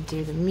I'm going to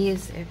do the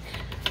music.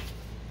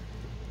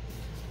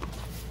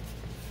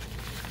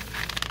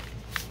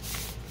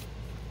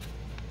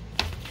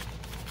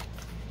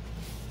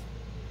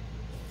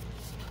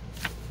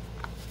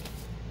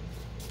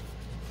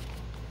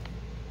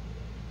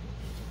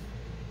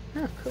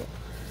 Oh, cool.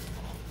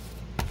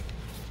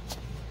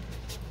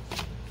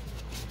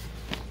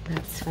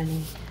 That's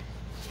funny.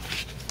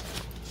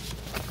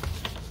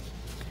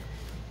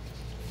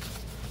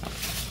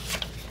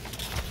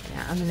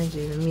 I'm going to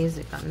do the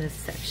music on this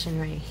section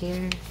right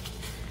here.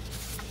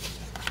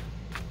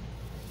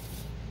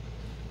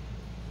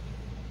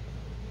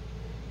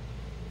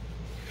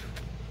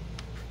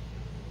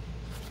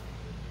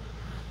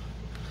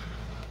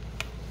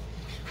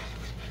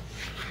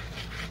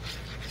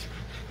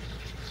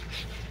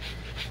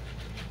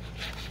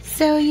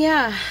 So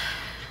yeah,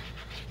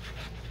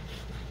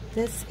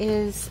 this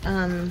is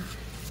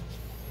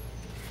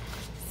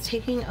it's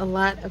taking a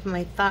lot of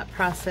my thought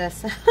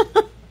process.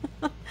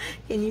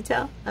 Can you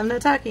tell? I'm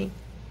not talking.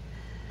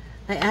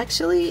 I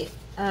actually,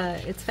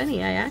 it's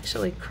funny, I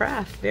actually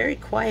craft very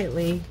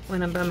quietly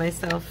when I'm by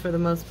myself for the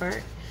most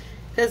part.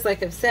 Because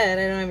like I've said,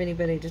 I don't have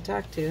anybody to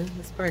talk to.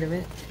 That's part of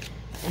it.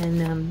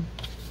 And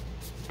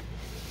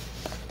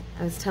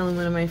I was telling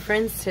one of my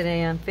friends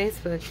today on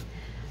Facebook,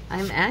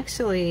 I'm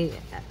actually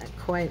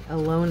quite a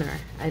loner.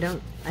 I know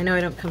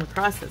I don't come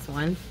across as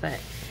one, but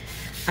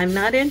I'm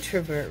not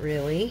introvert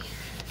really.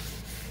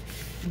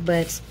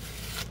 But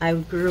I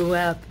grew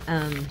up,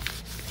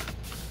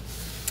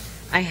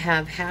 I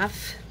have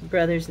half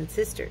brothers and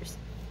sisters,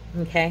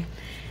 okay?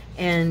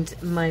 And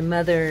my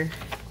mother,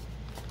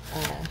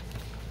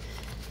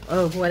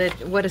 oh,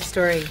 what a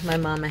story my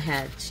mama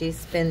had.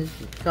 She's been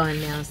gone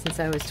now since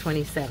I was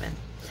 27.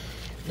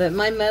 But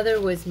my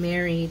mother was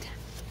married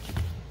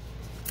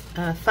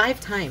 5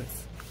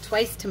 times,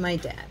 twice to my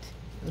dad,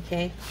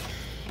 okay?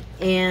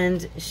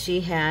 And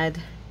she had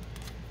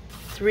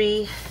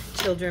 3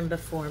 children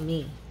before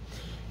me.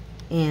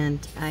 And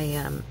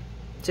I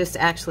just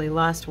actually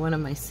lost one of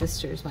my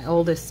sisters. My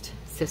oldest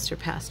sister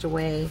passed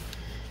away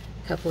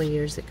a couple of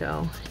years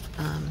ago.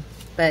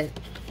 But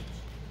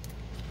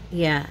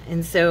yeah,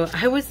 and so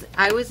I was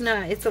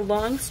not, it's a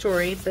long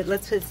story, but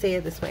let's just say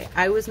it this way.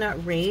 I was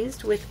not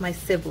raised with my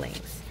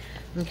siblings,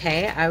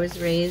 okay? I was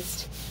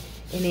raised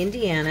in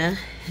Indiana,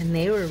 and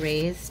they were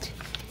raised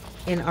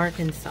in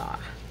Arkansas,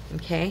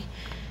 okay?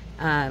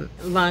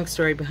 Long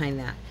story behind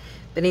that.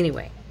 But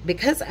anyway,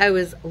 because I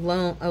was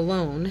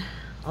alone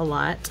a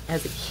lot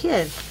as a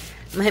kid,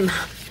 my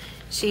mom,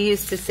 she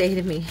used to say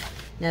to me,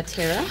 now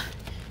Tara,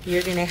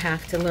 you're going to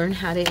have to learn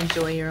how to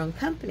enjoy your own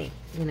company,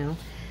 you know?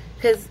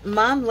 Because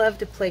Mom loved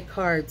to play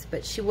cards,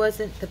 but she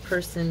wasn't the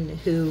person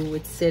who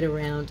would sit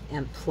around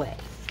and play.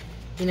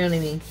 You know what I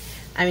mean?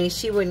 I mean,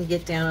 she wouldn't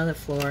get down on the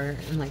floor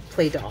and like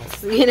play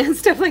dolls, you know,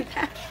 stuff like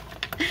that.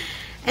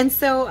 And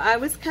so I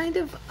was kind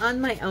of on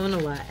my own a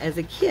lot as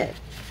a kid.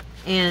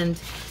 And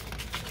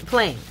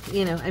playing,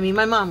 you know, I mean,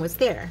 my mom was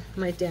there,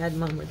 my dad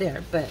and mom were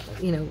there, but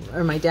you know,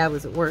 or my dad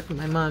was at work and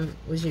my mom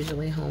was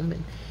usually home,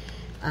 and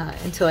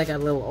until I got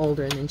a little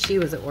older, and then she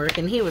was at work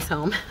and he was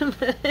home.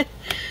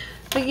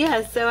 But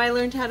yeah, so I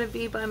learned how to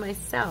be by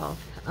myself,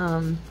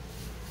 and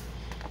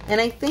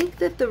I think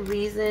that the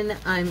reason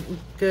I'm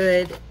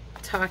good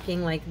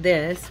talking like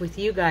this with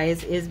you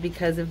guys is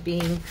because of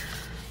being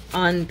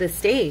on the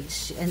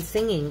stage and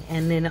singing,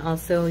 and then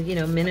also, you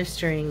know,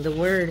 ministering the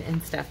word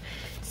and stuff.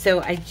 So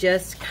I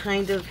just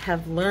kind of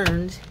have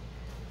learned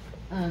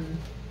how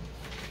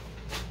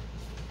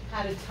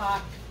to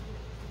talk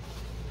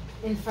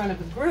in front of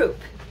a group.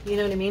 You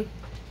know what I mean?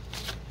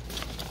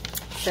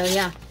 So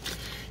yeah.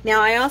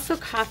 Now I also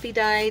coffee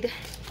dyed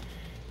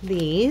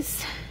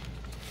these.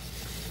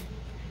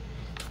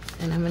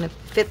 And I'm going to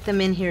fit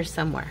them in here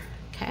somewhere.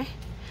 Okay?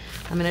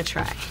 I'm going to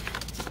try.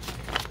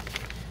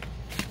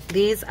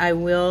 These I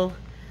will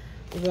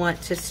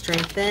want to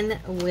strengthen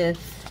with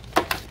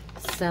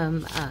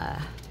some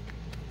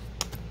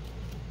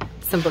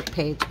book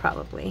page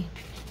probably.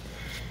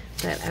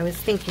 But I was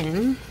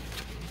thinking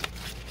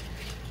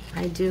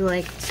I do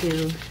like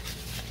to,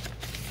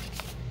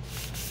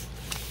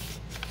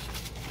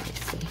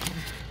 let's see here.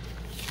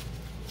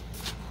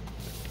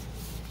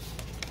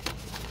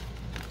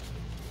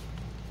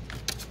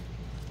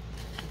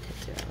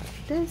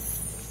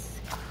 this,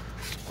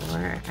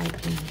 or I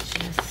can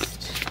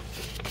just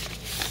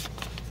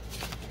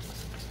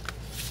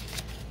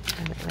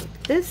have it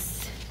like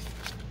this,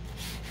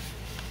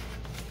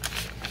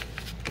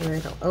 where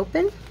it'll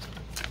open.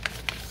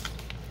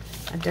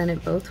 I've done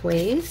it both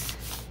ways.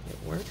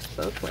 It works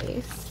both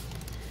ways.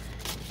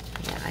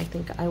 Yeah, I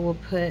think I will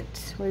put,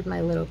 where'd my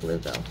little glue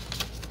go?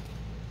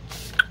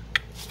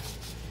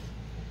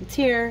 It's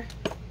here.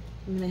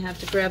 I'm gonna have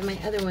to grab my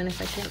other one if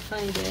I can't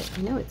find it.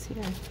 I know it's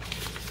here.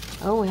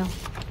 Oh well,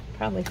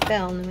 probably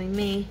fell knowing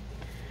me.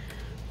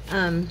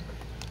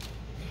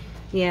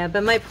 Yeah,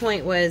 but my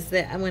point was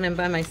that when I'm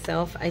by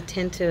myself, I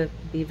tend to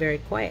be very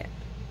quiet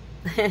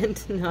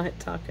and not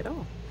talk at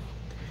all.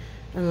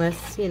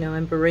 Unless, you know,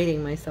 I'm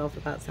berating myself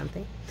about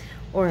something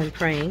or I'm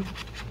praying.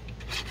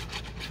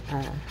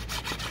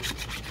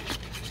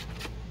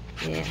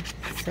 Yeah,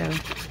 so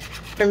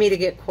for me to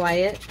get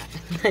quiet,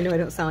 I know I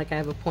don't sound like I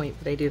have a point,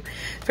 but I do.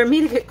 For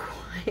me to get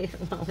quiet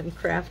while I'm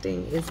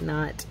crafting is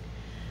not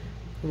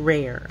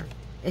rare.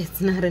 It's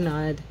not an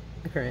odd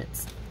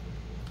occurrence.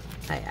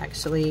 I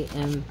actually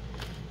am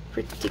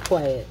pretty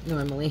quiet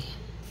normally.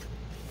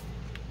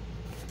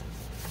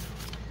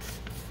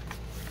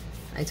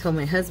 I told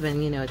my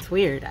husband, you know, it's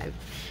weird.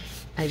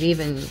 I've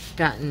even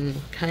gotten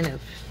kind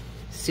of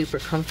super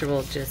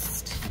comfortable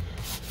just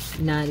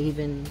not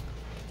even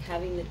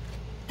having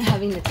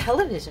the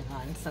television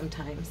on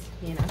sometimes,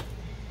 you know.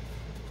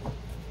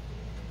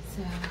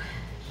 So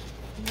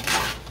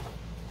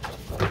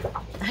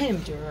I am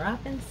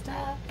dropping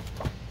stuff.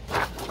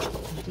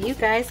 If you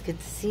guys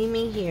could see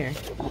me here.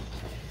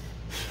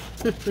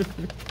 I'm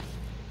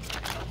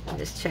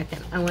just checking.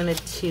 I wanted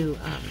to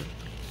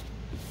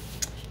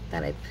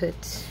that I put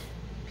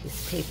a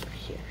piece of paper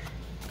here.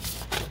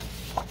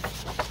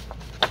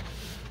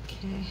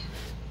 Okay.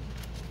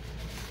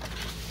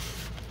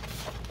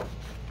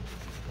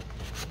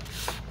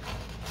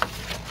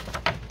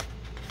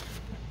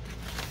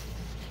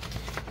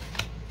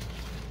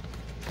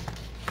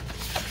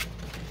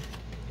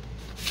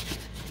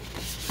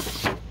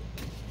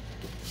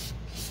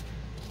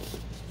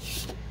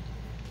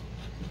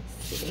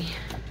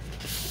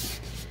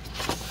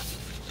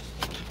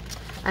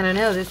 I don't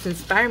know, this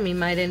inspired me,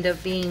 might end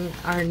up being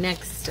our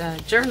next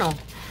journal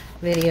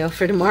video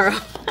for tomorrow.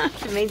 I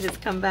may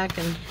just come back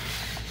and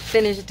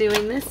finish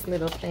doing this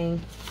little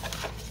thing.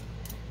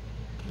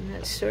 I'm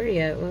not sure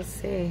yet, we'll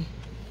see.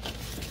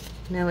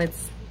 Now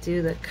let's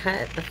do the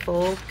cut, the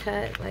fold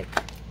cut, like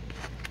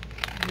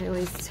I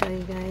always tell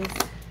you guys.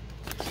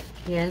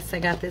 Yes, I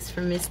got this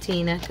from Miss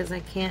Tina because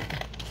I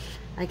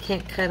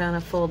can't cut on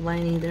a fold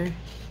line either.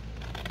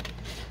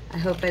 I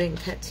hope I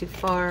didn't cut too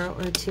far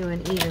or too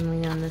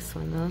unevenly on this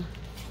one though.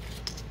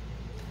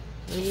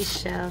 We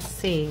shall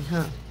see,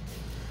 huh?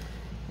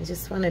 I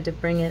just wanted to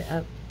bring it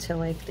up to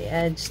like the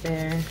edge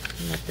there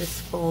and let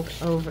this fold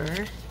over.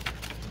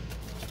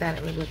 Thought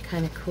it would look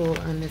kind of cool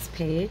on this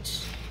page.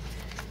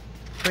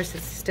 Of course,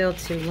 it's still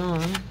too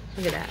long.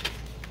 Look at that.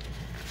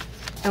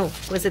 Oh,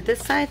 was it this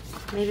side?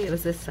 Maybe it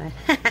was this side.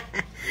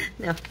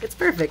 No, it's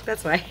perfect.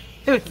 That's why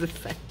it was this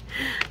side.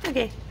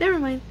 Okay, never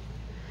mind.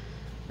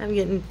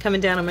 I'm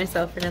coming down on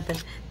myself for nothing.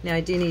 Now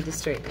I do need to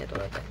straighten it a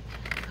little bit.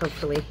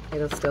 Hopefully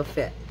it'll still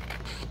fit.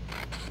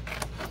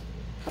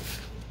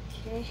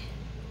 Okay.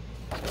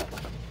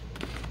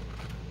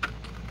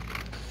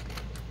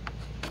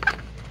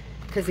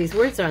 Because these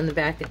words are on the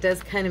back, it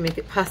does kind of make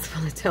it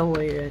possible to tell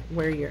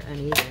where you're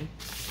uneven.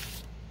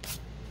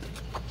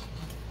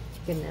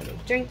 Get another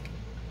drink.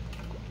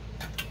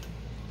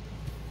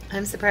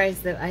 I'm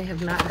surprised that I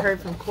have not heard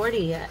from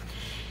Cordy yet.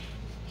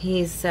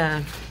 He's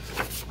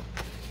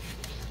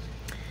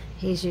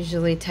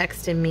usually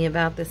texting me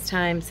about this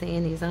time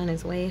saying he's on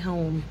his way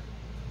home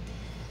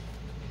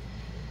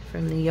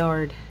from the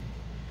yard.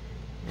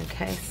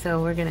 Okay,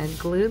 so we're gonna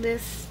glue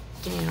this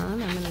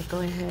down. I'm gonna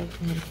go ahead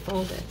and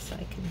fold it so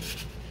I can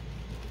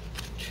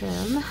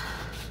trim a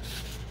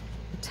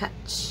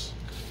touch,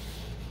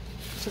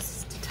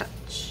 just a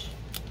touch.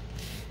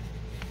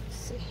 Let's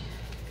see.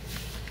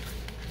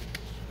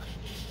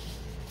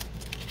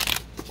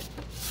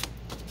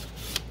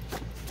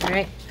 All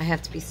right, I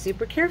have to be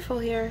super careful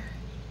here.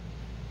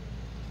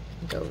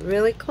 Go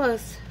really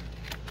close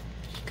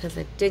because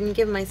I didn't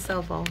give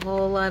myself a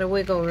whole lot of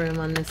wiggle room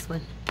on this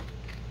one.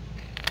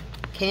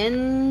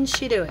 Can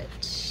she do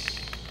it?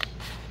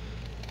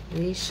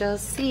 We shall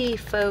see,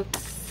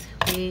 folks.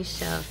 We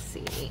shall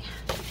see.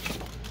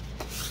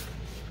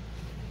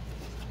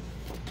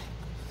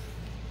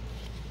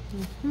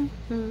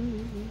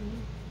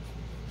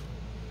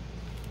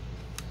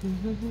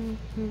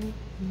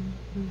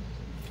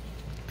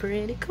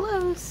 Pretty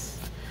close.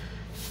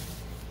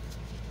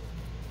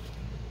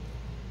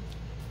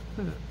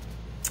 I'm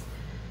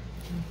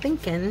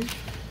thinking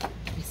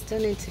I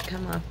still need to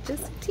come off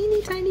just a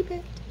teeny tiny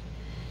bit.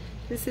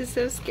 This is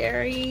so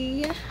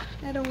scary.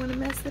 I don't want to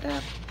mess it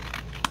up.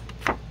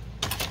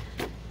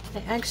 I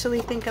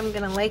actually think I'm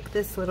gonna like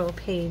this little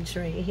page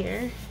right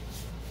here.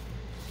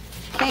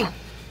 Okay.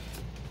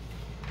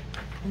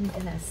 I'm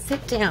gonna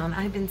sit down.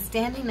 I've been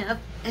standing up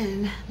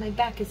and my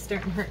back is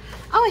starting to hurt.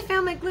 Oh, I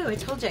found my glue. I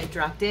told you I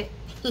dropped it.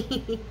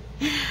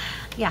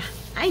 Yeah,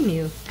 I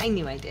knew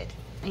I did.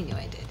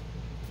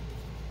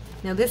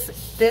 Now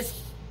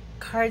this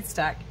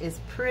cardstock is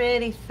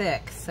pretty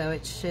thick, so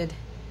it should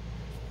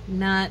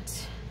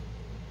not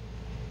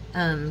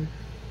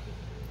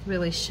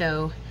really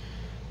show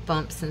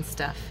bumps and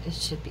stuff. It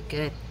should be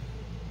good.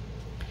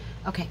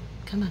 Okay,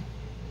 come on.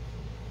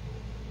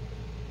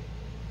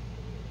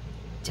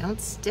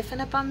 Don't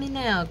stiffen up on me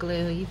now,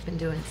 glue. You've been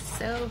doing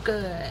so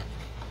good.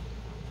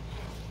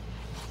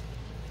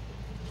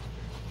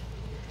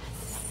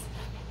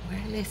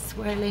 Swirly,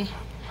 swirly.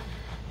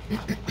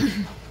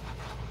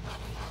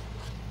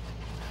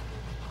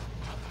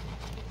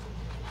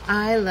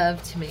 I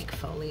love to make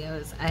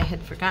folios. I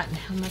had forgotten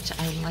how much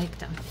I liked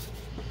them.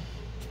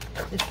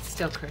 This is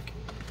still crooked.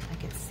 I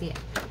can see it.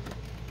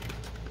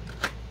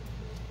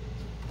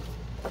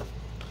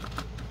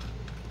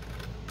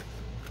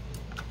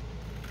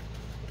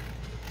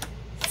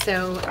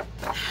 So,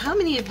 how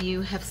many of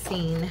you have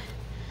seen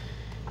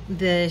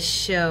the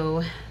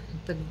show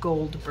The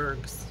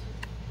Goldbergs?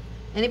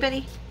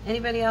 Anybody?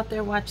 Anybody out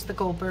there watch The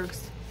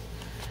Goldbergs?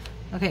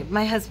 Okay,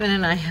 my husband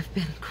and I have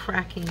been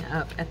cracking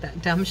up at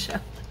that dumb show.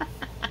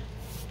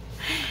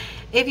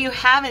 If you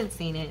haven't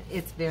seen it,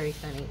 it's very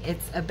funny.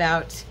 It's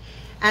about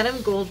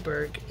Adam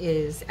Goldberg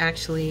is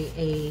actually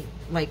a,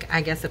 like,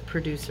 I guess a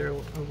producer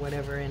or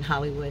whatever in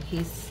Hollywood.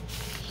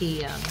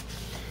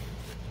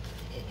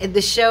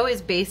 The show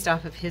is based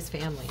off of his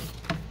family,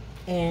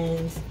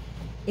 and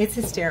it's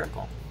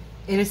hysterical.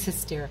 It is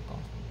hysterical,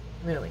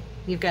 really.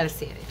 You've got to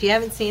see it. If you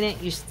haven't seen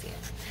it, you should see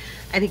it.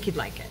 I think you'd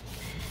like it.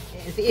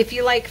 If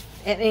you like,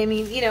 I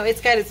mean, you know,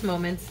 it's got its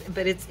moments,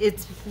 but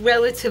it's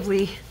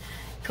relatively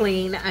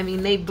clean. I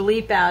mean, they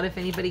bleep out if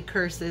anybody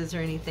curses or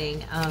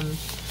anything,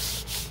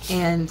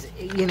 and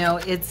you know,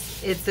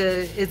 it's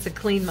a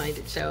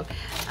clean-minded show.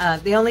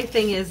 The only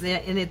thing is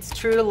that, and it's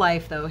true to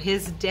life though,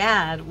 his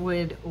dad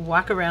would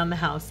walk around the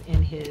house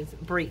in his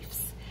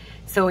briefs.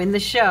 So in the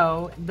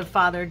show, the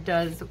father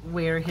does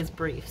wear his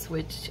briefs,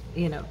 which,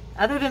 you know,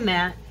 other than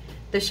that,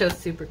 the show's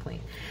super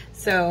clean.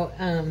 So,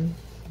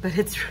 but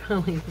it's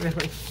really,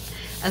 really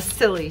a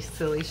silly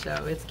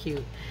show. It's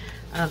cute.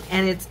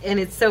 And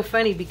it's so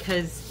funny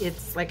because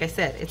it's, like I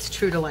said, it's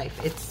true to life.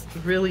 It's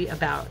really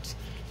about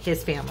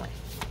his family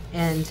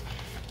and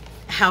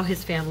how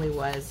his family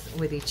was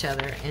with each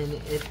other,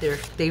 and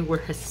they were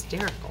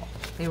hysterical.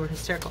 They were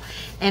hysterical.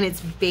 And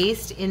it's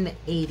based in the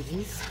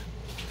 80s.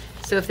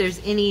 So if there's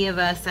any of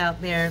us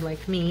out there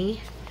like me,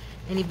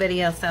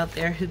 anybody else out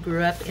there who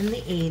grew up in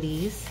the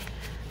 80s,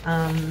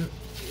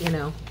 you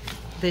know,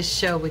 this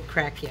show would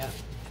crack you up.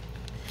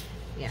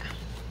 Yeah.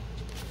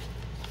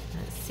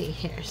 Let's see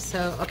here.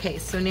 So, okay,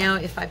 so now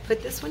if I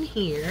put this one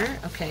here,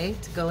 okay,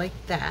 to go like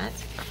that,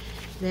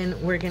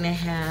 then we're going to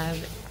have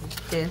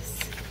this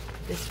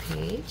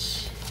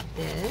page,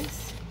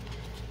 this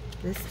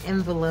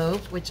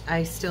envelope, which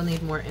I still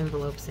need more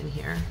envelopes in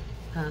here,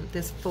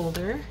 this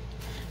folder.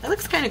 That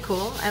looks kind of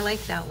cool. I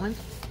like that one.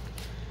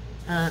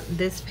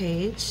 This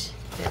page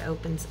that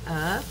opens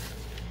up.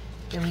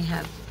 Then we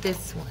have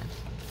this one.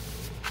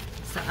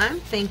 So I'm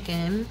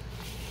thinking,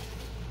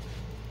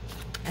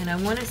 and I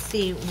want to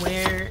see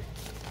where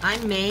I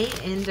may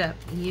end up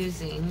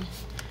using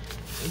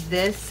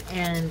this,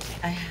 and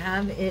I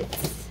have it,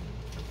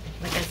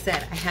 like I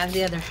said, I have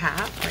the other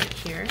half right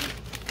here.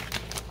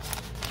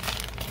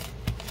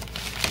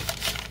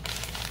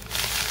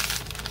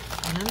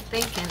 And I'm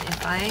thinking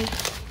if I,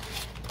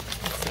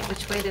 let's see,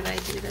 which way did I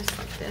do this?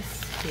 Like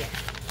this? Yeah.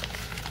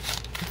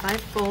 If I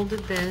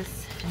folded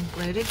this and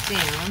glued it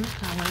down,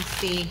 I want to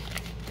see,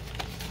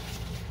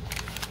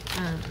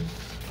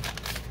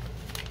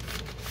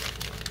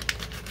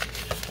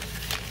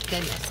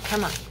 goodness,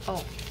 come on.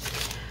 Oh,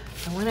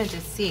 I wanted to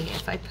see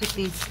if I put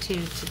these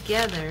two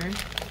together.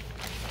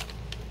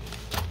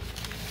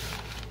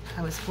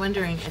 I was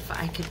wondering if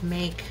I could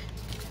make,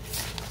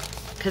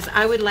 because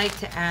I would like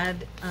to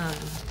add,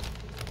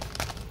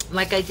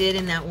 like I did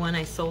in that one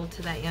I sold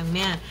to that young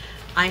man.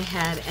 I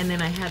had, and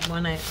then I had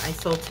one I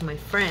sold to my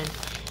friend,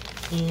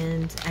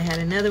 and I had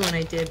another one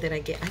I did that I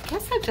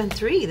guess I've done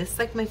 3. This is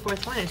like my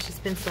 4th one. It's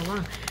just been so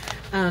long.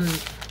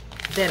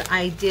 That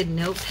I did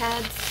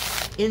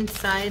notepads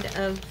inside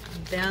of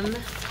them,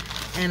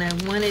 and I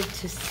wanted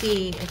to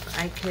see if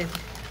I could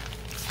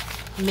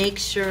make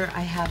sure I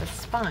have a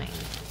spine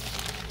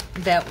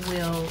that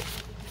will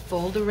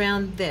fold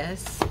around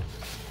this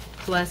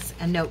plus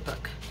a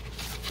notebook,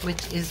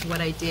 which is what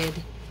I did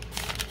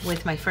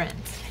with my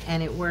friends,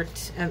 and it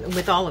worked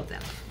with all of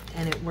them,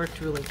 and it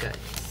worked really good.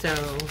 So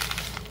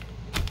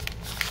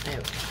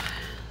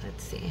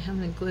let's see, I'm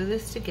going to glue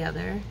this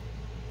together.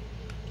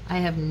 I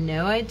have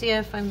no idea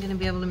if I'm going to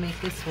be able to make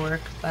this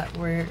work, but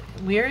we're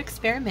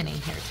experimenting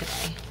here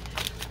today.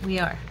 We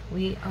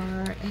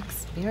are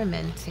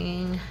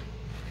experimenting.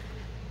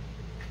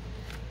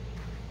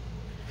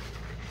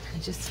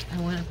 I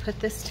want to put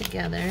this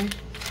together.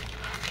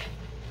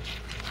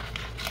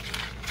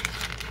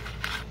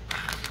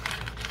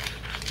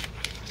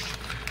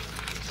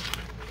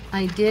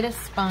 I did a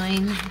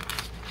spine,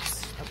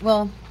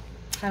 well,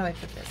 how do I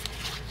put this?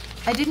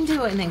 I didn't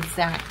do an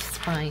exact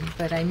spine,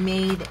 but I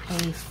made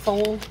a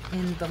fold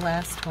in the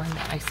last one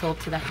that I sold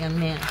to that young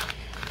man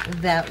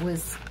that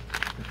was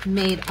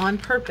made on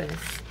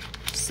purpose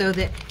so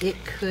that it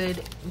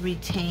could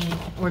retain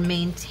or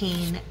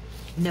maintain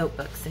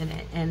notebooks in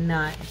it and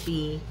not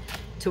be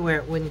to where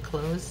it wouldn't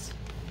close.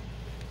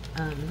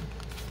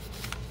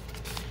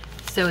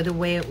 So the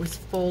way it was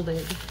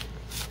folded,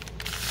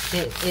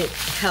 it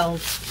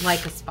held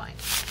like a spine,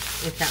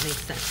 if that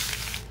makes sense.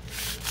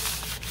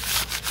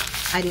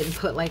 I didn't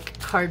put like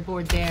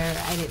cardboard there,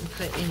 I didn't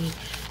put any,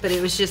 but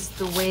it was just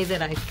the way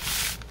that I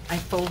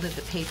folded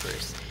the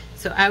papers.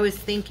 So I was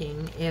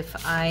thinking if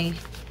I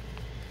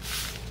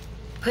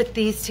put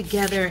these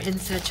together in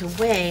such a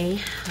way,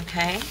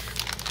 okay,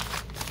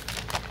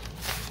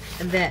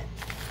 that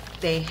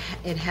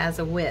it has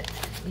a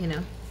width, you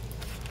know,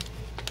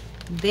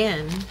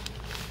 then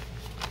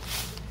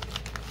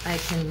I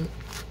can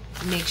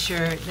make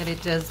sure that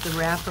it does the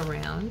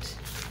wraparound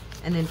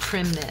and then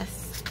trim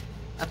this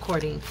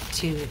according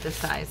to the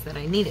size that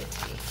I need it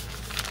to be.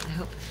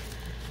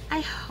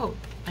 I hope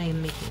I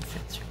am making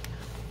sense right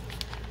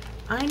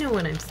now. I know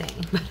what I'm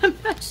saying, but I'm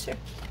not sure.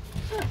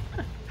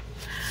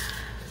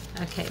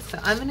 Okay, so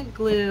I'm going to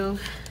glue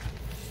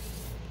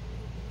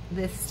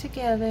this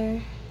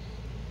together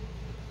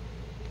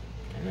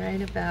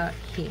right about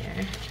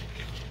here.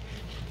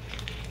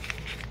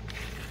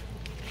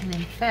 And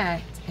in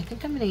fact, I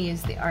think I'm going to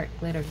use the art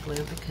glitter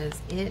glue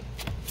because it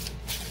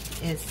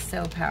is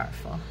so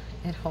powerful.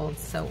 It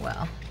holds so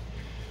well.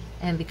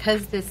 And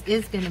because this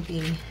is going to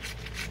be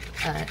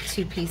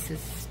two pieces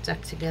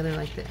stuck together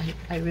like that,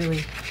 I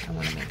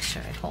want to make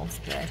sure it holds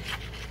good.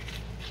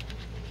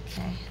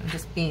 Okay,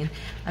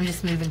 I'm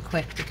just moving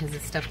quick because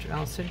this stuff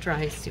also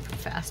dries super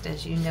fast,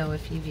 as you know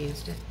if you've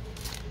used it.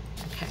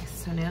 Okay,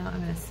 so now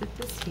I'm going to sit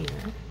this here.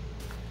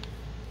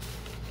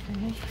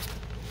 Okay.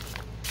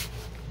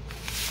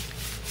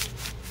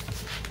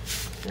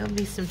 There'll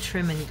be some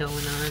trimming going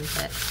on,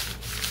 but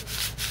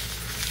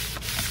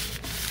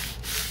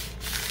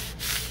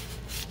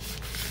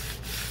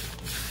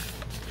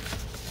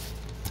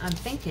I'm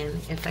thinking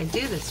if I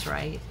do this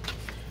right,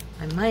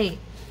 I might,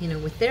 you know,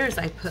 with theirs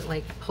I put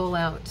like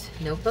pull-out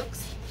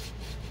notebooks.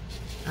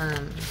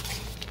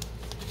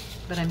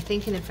 But I'm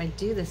thinking if I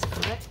do this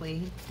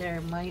correctly, there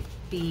might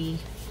be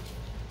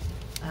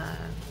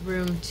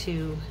room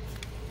to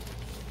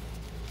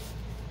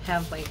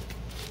have like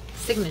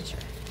signature.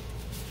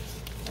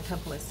 A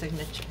couple of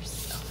signatures.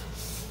 So.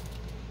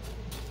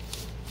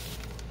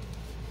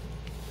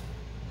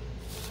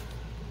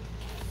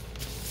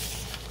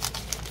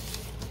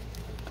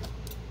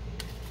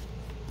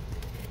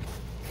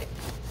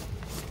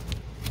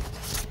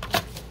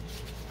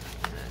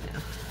 I don't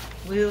know.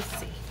 We'll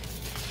see.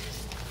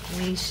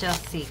 We shall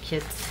see,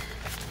 kids.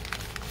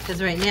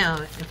 Because right now,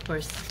 of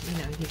course, you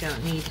know, you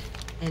don't need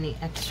any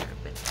extra.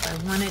 But if I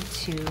wanted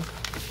to.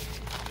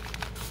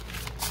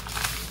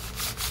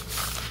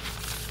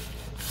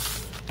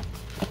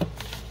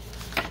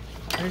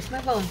 There's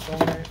my bone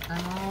folder.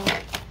 I'm all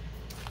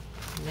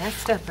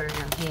messed up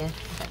around here.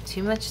 Got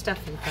too much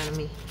stuff in front of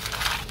me.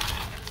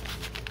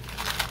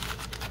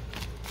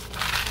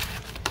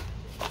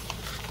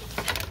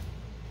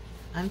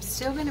 I'm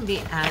still going to be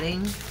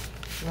adding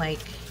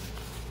like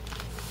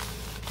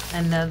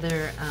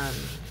another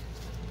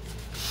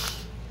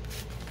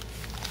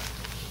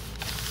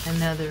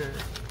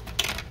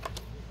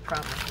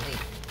probably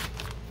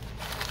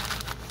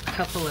a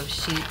couple of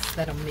sheets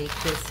that'll make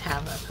this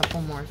have a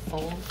couple more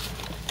folds,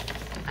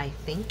 I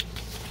think.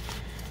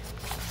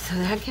 So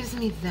that gives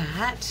me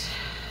that,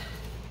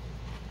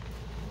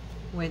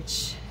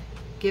 which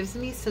gives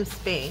me some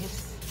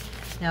space.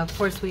 Now, of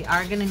course, we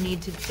are going to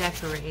need to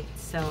decorate,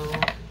 so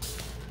what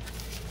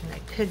I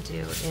could do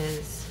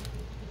is,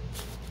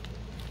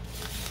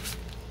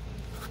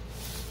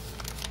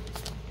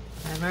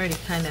 I've already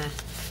kind of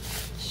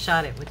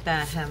shot it with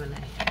that, haven't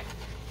I?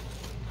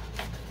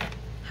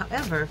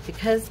 However,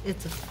 because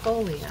it's a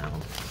folio,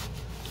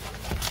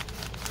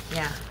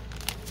 yeah,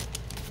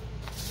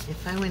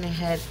 if I went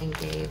ahead and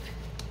gave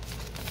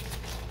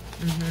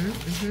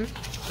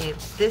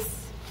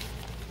this,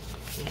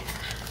 yeah.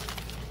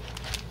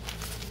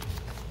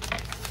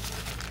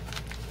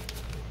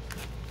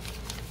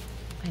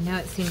 I know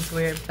it seems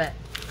weird, but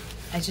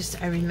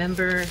I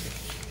remember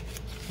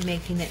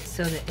making it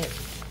so that it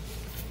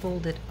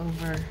folded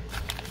over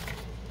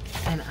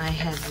and I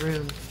had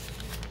room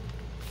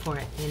for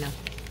it, you know.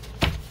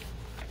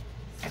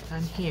 So if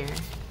I'm here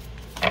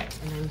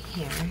and I'm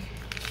here,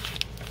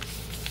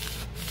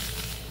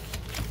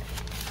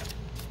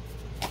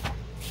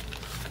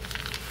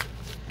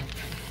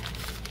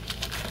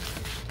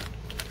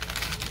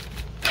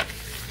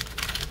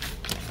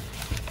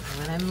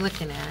 what I'm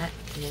looking at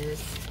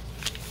is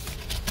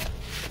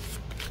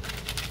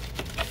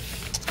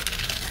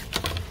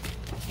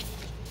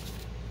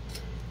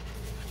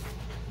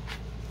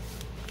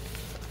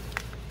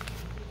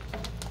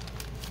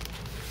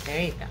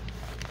there you go.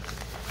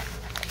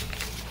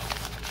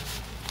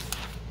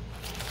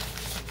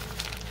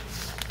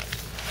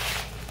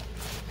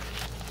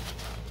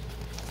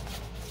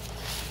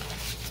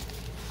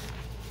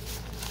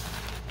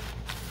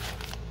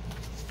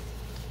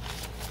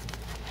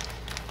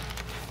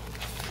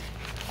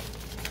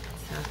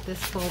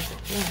 this folds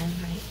again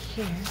right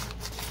here.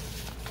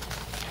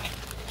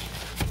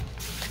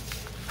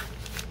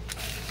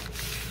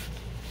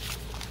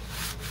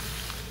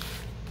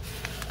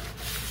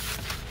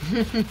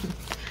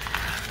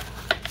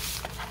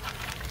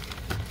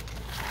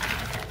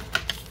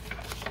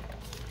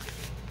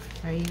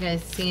 Are you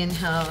guys seeing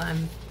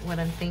what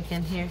I'm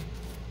thinking here?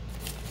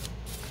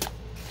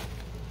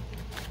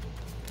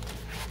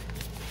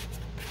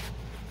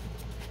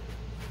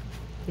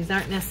 These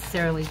aren't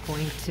necessarily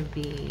going to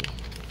be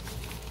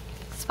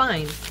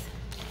spines,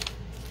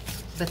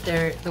 but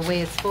the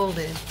way it's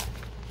folded,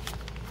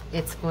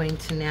 it's going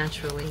to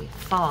naturally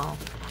fall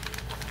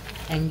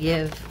and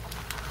give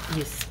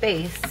you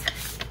space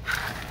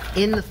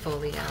in the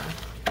folio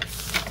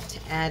to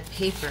add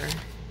paper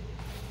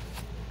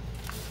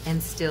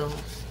and still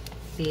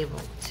be able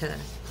to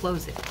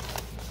close it.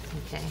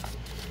 Okay,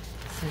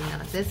 so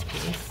now this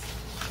piece,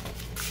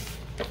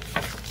 let's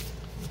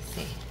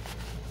see.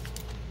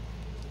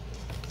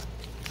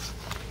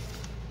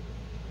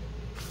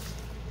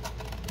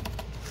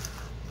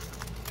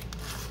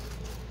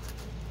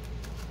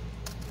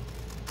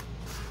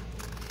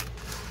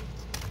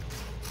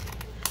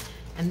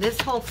 And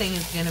this whole thing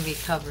is going to be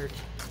covered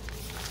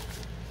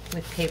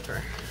with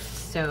paper,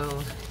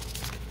 so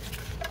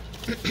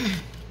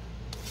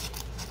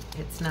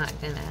it's not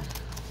gonna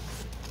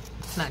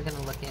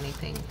look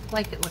anything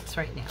like it looks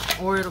right now.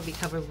 Or it'll be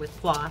covered with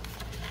cloth.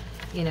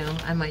 You know,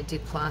 I might do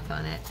cloth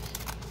on it.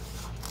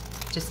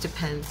 Just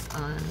depends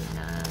on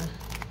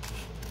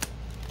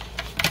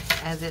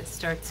as it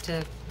starts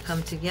to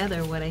come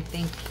together what I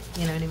think,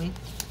 you know what I mean?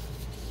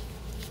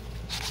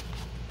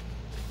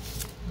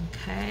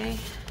 Okay.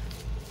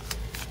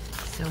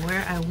 So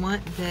where I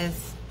want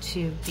this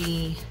to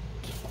be,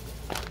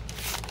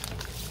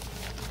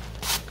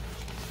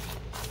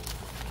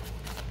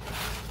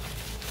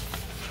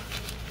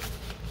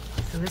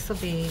 so this will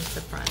be the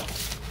front.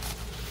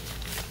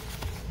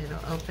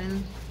 It'll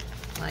open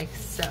like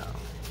so.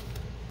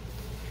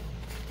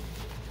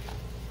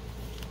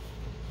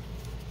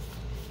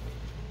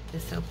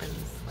 This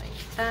opens like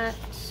that.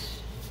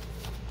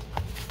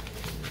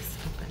 And this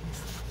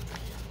opens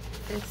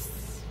like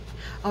this.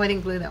 Oh, I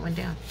didn't glue that one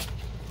down.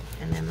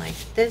 And then like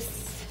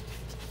this,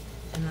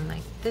 and then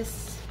like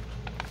this.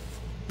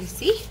 You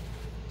see?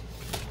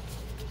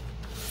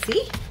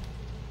 See?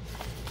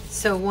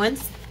 So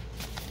once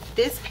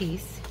this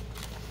piece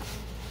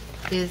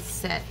is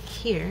set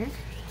here,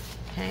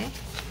 okay,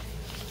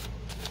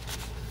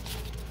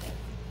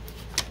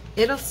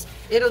 it'll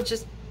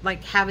just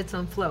like have its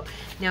own flow.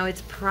 Now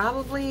it's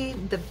probably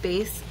the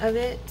base of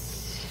it,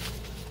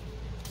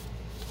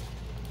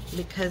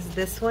 because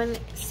this one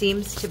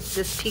seems to,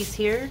 this piece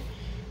here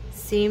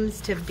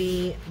seems to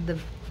be the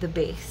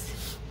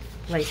base,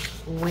 like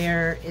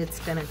where it's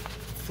gonna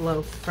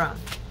flow from.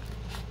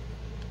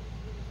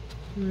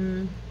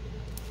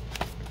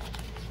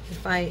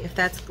 If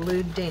that's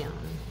glued down,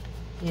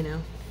 you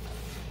know.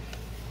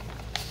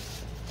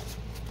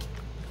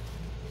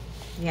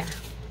 Yeah.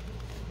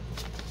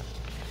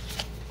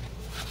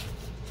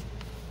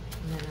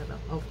 And then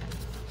it'll open.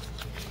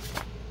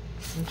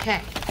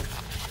 Okay.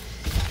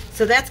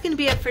 So that's going to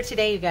be it for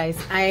today, you guys.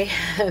 I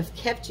have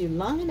kept you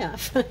long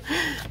enough. But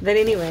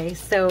anyway,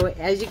 so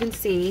as you can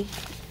see,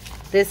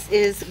 this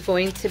is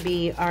going to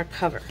be our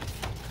cover.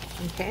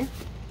 Okay?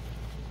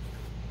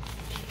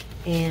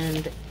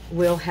 And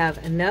we'll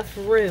have enough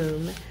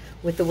room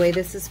with the way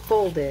this is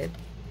folded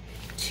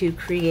to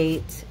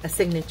create a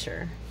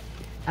signature.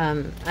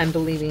 I'm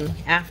believing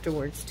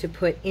afterwards to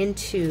put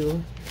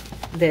into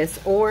this,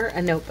 or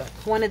a notebook,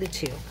 one of the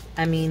two.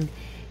 I mean,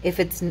 if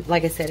it's,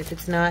 like I said, if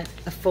it's not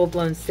a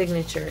full-blown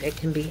signature, it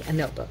can be a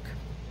notebook.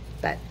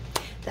 But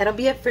that'll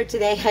be it for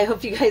today. I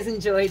hope you guys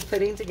enjoyed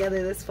putting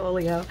together this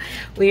folio.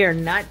 We are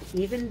not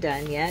even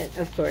done yet,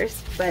 of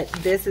course, but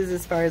this is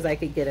as far as I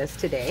could get us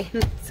today.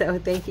 So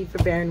thank you for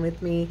bearing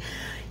with me.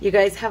 You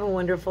guys have a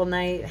wonderful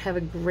night. Have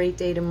a great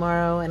day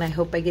tomorrow, and I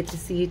hope I get to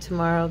see you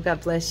tomorrow.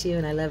 God bless you,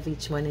 and I love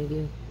each one of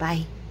you.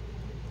 Bye.